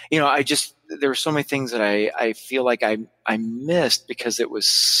 There were so many things that I feel like I missed because it was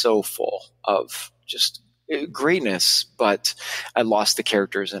so full of just greatness, but I lost the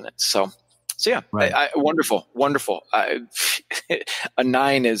characters in it. So yeah, right. Wonderful. A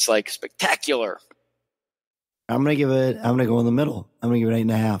 9 is like spectacular. I'm going to go in the middle. I'm going to give it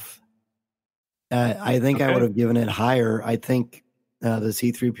 8.5. I think I would have given it higher. I think the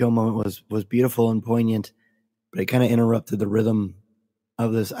C3PO moment was beautiful and poignant, but it kind of interrupted the rhythm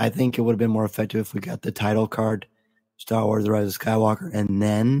of this. I think it would have been more effective if we got the title card, Star Wars: The Rise of Skywalker, and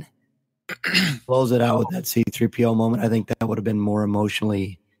then close it out with that C3PO moment. I think that would have been more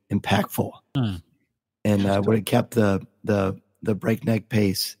emotionally impactful, and would have kept the breakneck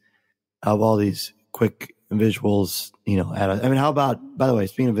pace of all these quick visuals. How about, by the way,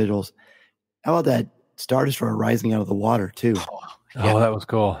 speaking of visuals, how about that Star Destroyer rising out of the water too? Oh, that was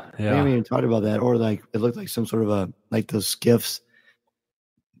cool. Yeah, we haven't even talked about that. Or it looked like some sort of those skiffs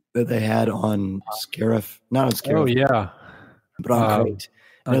that they had on Scarif, not on Scarif. Oh yeah, but on Crate.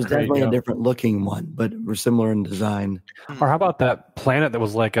 It was definitely a different looking one, but we're similar in design. Or how about that planet that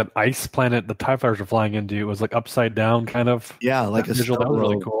was like an ice planet the TIE fighters were flying into? It was like upside down, kind of. Yeah, like a visual. That was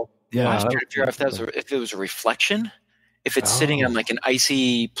really cool. Yeah, I was trying to figure out if it was a reflection, if it's sitting on like an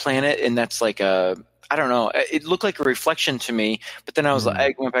icy planet, and that's like I don't know. It looked like a reflection to me, but then I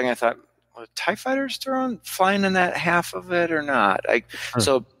went back and I thought, well, TIE fighters flying in that half of it or not?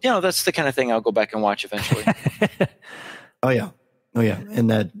 So that's the kind of thing I'll go back and watch eventually. Oh yeah, and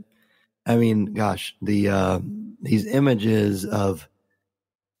that, I mean, gosh, these images of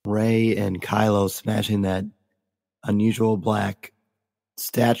Rey and Kylo smashing that unusual black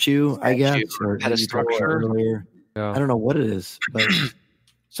statue, I guess, or earlier. Yeah. I don't know what it is, but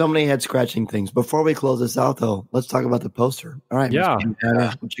so many head scratching things. Before we close this out, though, let's talk about the poster. All right, yeah,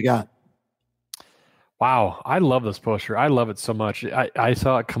 what you got? Wow, I love this poster. I love it so much. I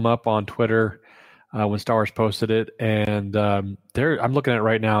saw it come up on Twitter when Star Wars posted it, and I'm looking at it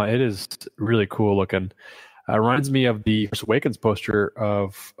right now. It is really cool looking. Reminds me of the Force Awakens poster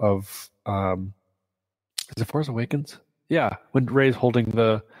of is it Force Awakens? Yeah, when Rey's holding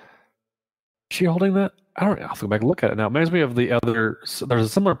is she holding that? I don't know. I'll have to go back and look at it now. It reminds me of the other. So there's a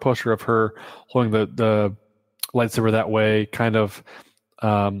similar poster of her holding the lightsaber that way, kind of.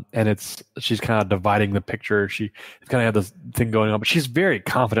 And she's kind of dividing the picture. She kind of had this thing going on, but she's very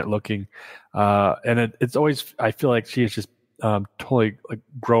confident looking. And it's always, I feel like she is just totally like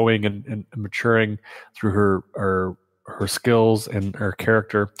growing and maturing through her skills and her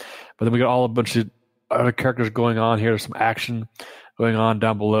character. But then we got all a bunch of other characters going on here. There's some action going on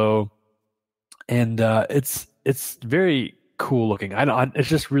down below, and it's very cool looking. It's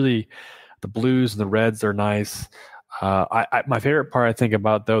just really, the blues and the reds are nice. My favorite part I think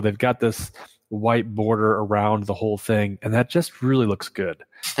about, though, they've got this white border around the whole thing, and that just really looks good.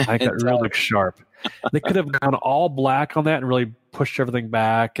 I think that really looks sharp. They could have gone all black on that and really pushed everything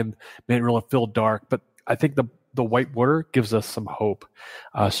back and made it really feel dark. But I think the white border gives us some hope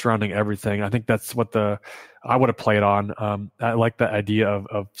surrounding everything. I think that's what I would have played on. I like the idea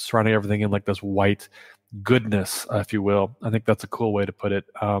of surrounding everything in like this white goodness, if you will. I think that's a cool way to put it.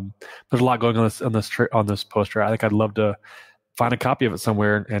 There's a lot going on this poster. I think I'd love to find a copy of it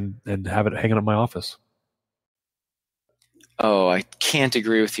somewhere and have it hanging up in my office. Oh, I can't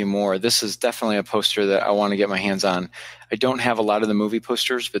agree with you more. This is definitely a poster that I want to get my hands on. I don't have a lot of the movie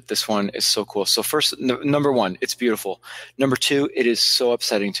posters, but this one is so cool. So first, number one, it's beautiful. Number two, it is so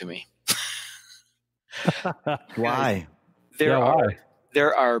upsetting to me. Why?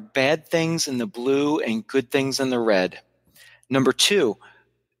 There are bad things in the blue and good things in the red. Number two,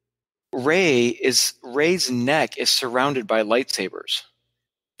 Rey's neck is surrounded by lightsabers.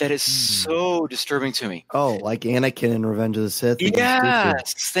 That is so disturbing to me. Oh, like Anakin in Revenge of the Sith.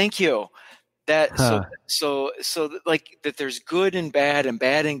 Yes, thank you. So like that. There's good and bad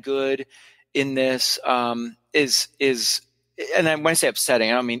and good in this. Is and when I say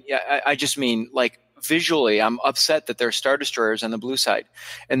upsetting, I don't mean. I just mean like visually. I'm upset that there are Star Destroyers on the blue side,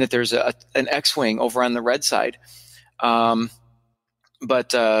 and that there's an X-wing over on the red side.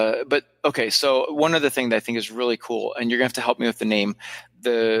 But okay. So one other thing that I think is really cool, and you're gonna have to help me with the name.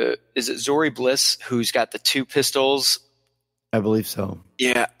 Is it Zori Bliss who's got the two pistols? I believe so.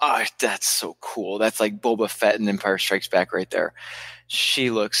 Yeah. Oh, that's so cool. That's like Boba Fett in Empire Strikes Back right there. She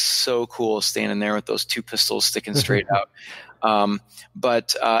looks so cool standing there with those two pistols sticking straight out. And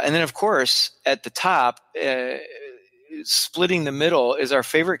then of course at the top, splitting the middle is our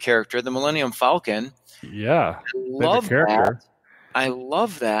favorite character, the Millennium Falcon. Yeah. Love that. I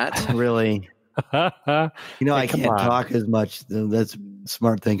love that. Really? I can't talk as much. That's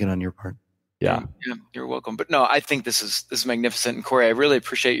smart thinking on your part. Yeah, you're welcome. But no, I think this is magnificent. And Cory, I really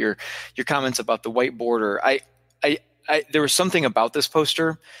appreciate your comments about the white border. I there was something about this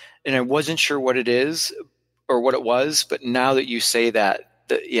poster, and I wasn't sure what it is or what it was. But now that you say that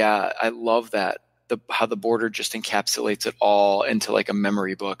I love that. How the border just encapsulates it all into like a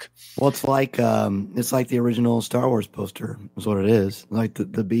memory book. Well, it's like the original Star Wars poster is what it is. Like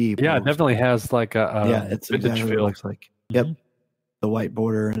the B. Yeah, it definitely has like a it's exactly what it looks like. Yep, the white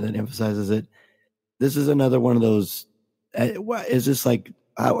border and it emphasizes it. This is another one of those. Is this like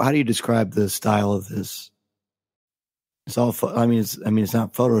how do you describe the style of this? It's all. It's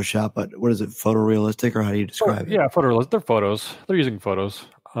not Photoshop, but what is it? Photorealistic, or how do you describe it? Yeah, photorealistic. They're photos. They're using photos.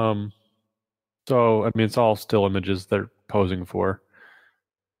 So, it's all still images they're posing for.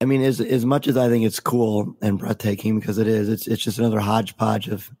 As much as I think it's cool and breathtaking, because it is, it's just another hodgepodge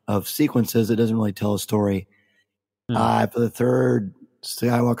of sequences. It doesn't really tell a story. For the third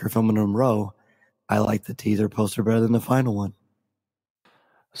Skywalker film in a row, I like the teaser poster better than the final one.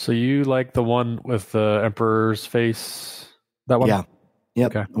 So you like the one with the Emperor's face? That one? Yeah.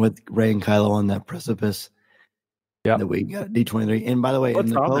 Yep. Okay. With Rey and Kylo on that precipice. Yeah. That we got D23. And by the way, in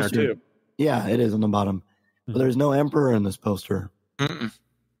the poster, there too. Yeah, it is on the bottom. But there's no Emperor in this poster.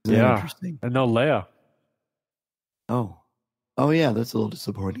 Yeah. Interesting. And no Leia. Oh, yeah, that's a little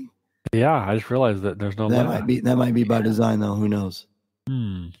disappointing. Yeah, I just realized that there's no Leia. That might be by design, though. Who knows?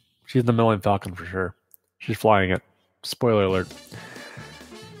 She's the Millennium Falcon for sure. She's flying it. Spoiler alert.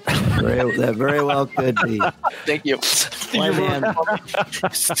 That very well could be. Thank you. Well,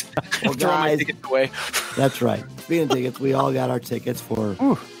 guys, tickets away. That's right. Speaking of tickets, we all got our tickets for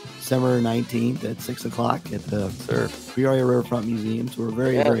December 19th at 6 o'clock at the Peoria Riverfront Museum. So we're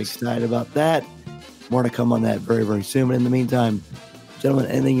very, very excited about that. More to come on that very, very soon. But in the meantime, gentlemen,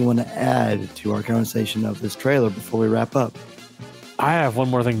 anything you want to add to our conversation of this trailer before we wrap up? I have one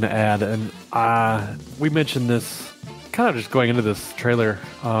more thing to add. And we mentioned this kind of just going into this trailer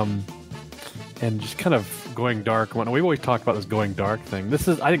and just kind of going dark. We've always talked about this going dark thing.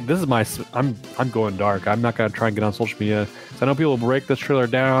 I'm going dark. I'm not going to try and get on social media. So I know people will break this trailer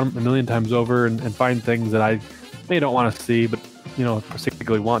down a million times over and find things that I may don't want to see, but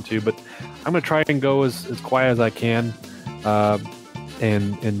particularly want to. But I'm going to try and go as quiet as I can,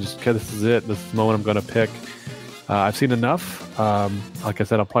 and just this is it. This is the moment I'm going to pick. I've seen enough. Like I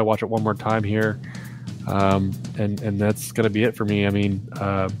said, I'll probably watch it one more time here. And that's going to be it for me.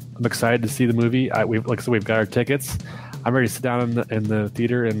 I'm excited to see the movie. We've got our tickets. I'm ready to sit down in the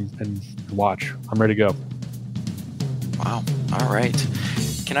theater and watch. I'm ready to go. Wow. All right.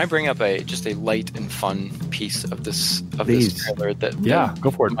 Can I bring up just a light and fun piece of this trailer that go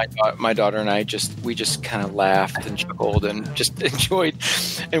for it. My daughter and I just kind of laughed and chuckled and just enjoyed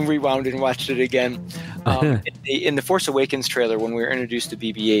and rewound and watched it again. In the Force Awakens trailer, when we were introduced to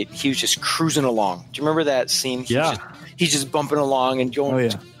BB-8, he was just cruising along. Do you remember that scene? He's just bumping along and going. Oh,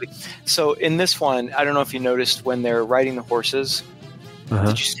 yeah. So in this one, I don't know if you noticed when they're riding the horses,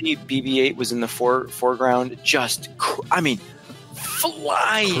 Did you see BB-8 was in the foreground? Just,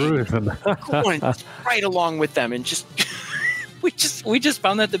 flying, going right along with them, and just we just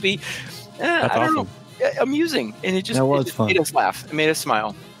found that to be, I don't know, amusing, and it just made us laugh. It made us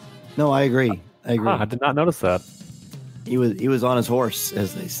smile. No, I agree. I did not notice that. He was on his horse,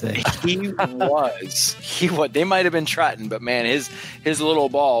 as they say. He was. They might have been trotting, but man, his little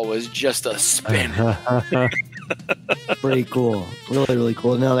ball was just a spin. Pretty cool. Really, really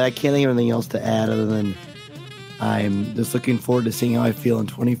cool. No, I can't think of anything else to add other than I'm just looking forward to seeing how I feel in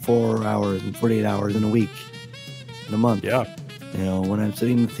 24 hours and 48 hours in a week, in a month. Yeah. When I'm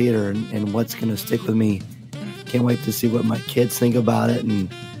sitting in the theater and what's going to stick with me. Can't wait to see what my kids think about it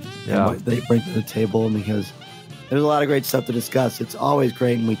and what they bring to the table, because there's a lot of great stuff to discuss. It's always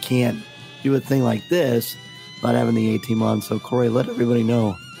great, and we can't do a thing like this without having the 18 months. So, Cory, let everybody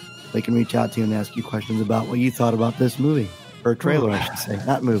know they can reach out to you and ask you questions about what you thought about this movie. Or trailer, I should say.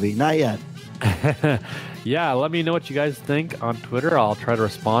 Not movie. Not yet. Yeah, let me know what you guys think on Twitter. I'll try to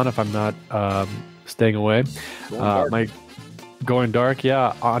respond if I'm not staying away. Going dark,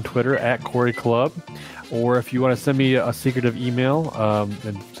 on Twitter at Cory Clubb. Or if you want to send me a secretive email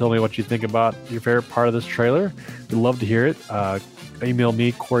and tell me what you think about your favorite part of this trailer, we'd love to hear it. Email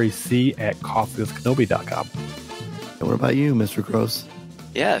me, CoryC@coffeewithkenobi.com. And what about you, Mr. Gross?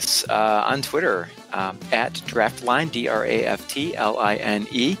 Yes, on Twitter, at Draftline,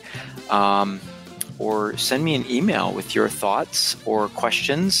 DRAFTLINE. Or send me an email with your thoughts or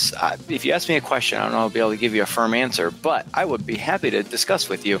questions. If you ask me a question, I don't know if I'll be able to give you a firm answer, but I would be happy to discuss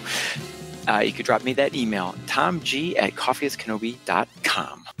with you. You could drop me that email,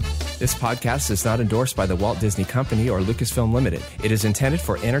 tomg@coffeewithkenobi.com. This podcast is not endorsed by the Walt Disney Company or Lucasfilm Limited. It is intended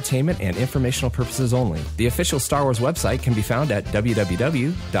for entertainment and informational purposes only. The official Star Wars website can be found at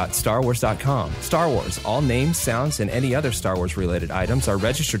www.starwars.com. Star Wars, all names, sounds, and any other Star Wars-related items are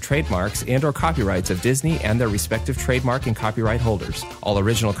registered trademarks and or copyrights of Disney and their respective trademark and copyright holders. All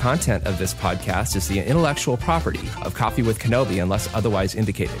original content of this podcast is the intellectual property of Coffee with Kenobi unless otherwise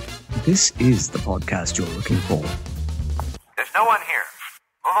indicated. This is the podcast you're looking for. There's no one here.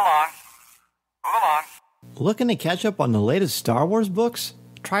 Move along. Move along. Looking to catch up on the latest Star Wars books?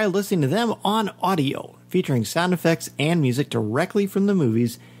 Try listening to them on audio, featuring sound effects and music directly from the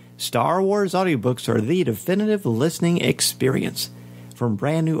movies. Star Wars audiobooks are the definitive listening experience. From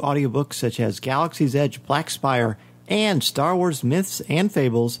brand new audiobooks such as Galaxy's Edge, Black Spire, and Star Wars Myths and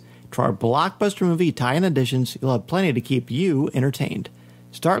Fables, to our blockbuster movie tie-in editions, you'll have plenty to keep you entertained.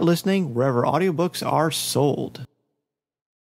 Start listening wherever audiobooks are sold.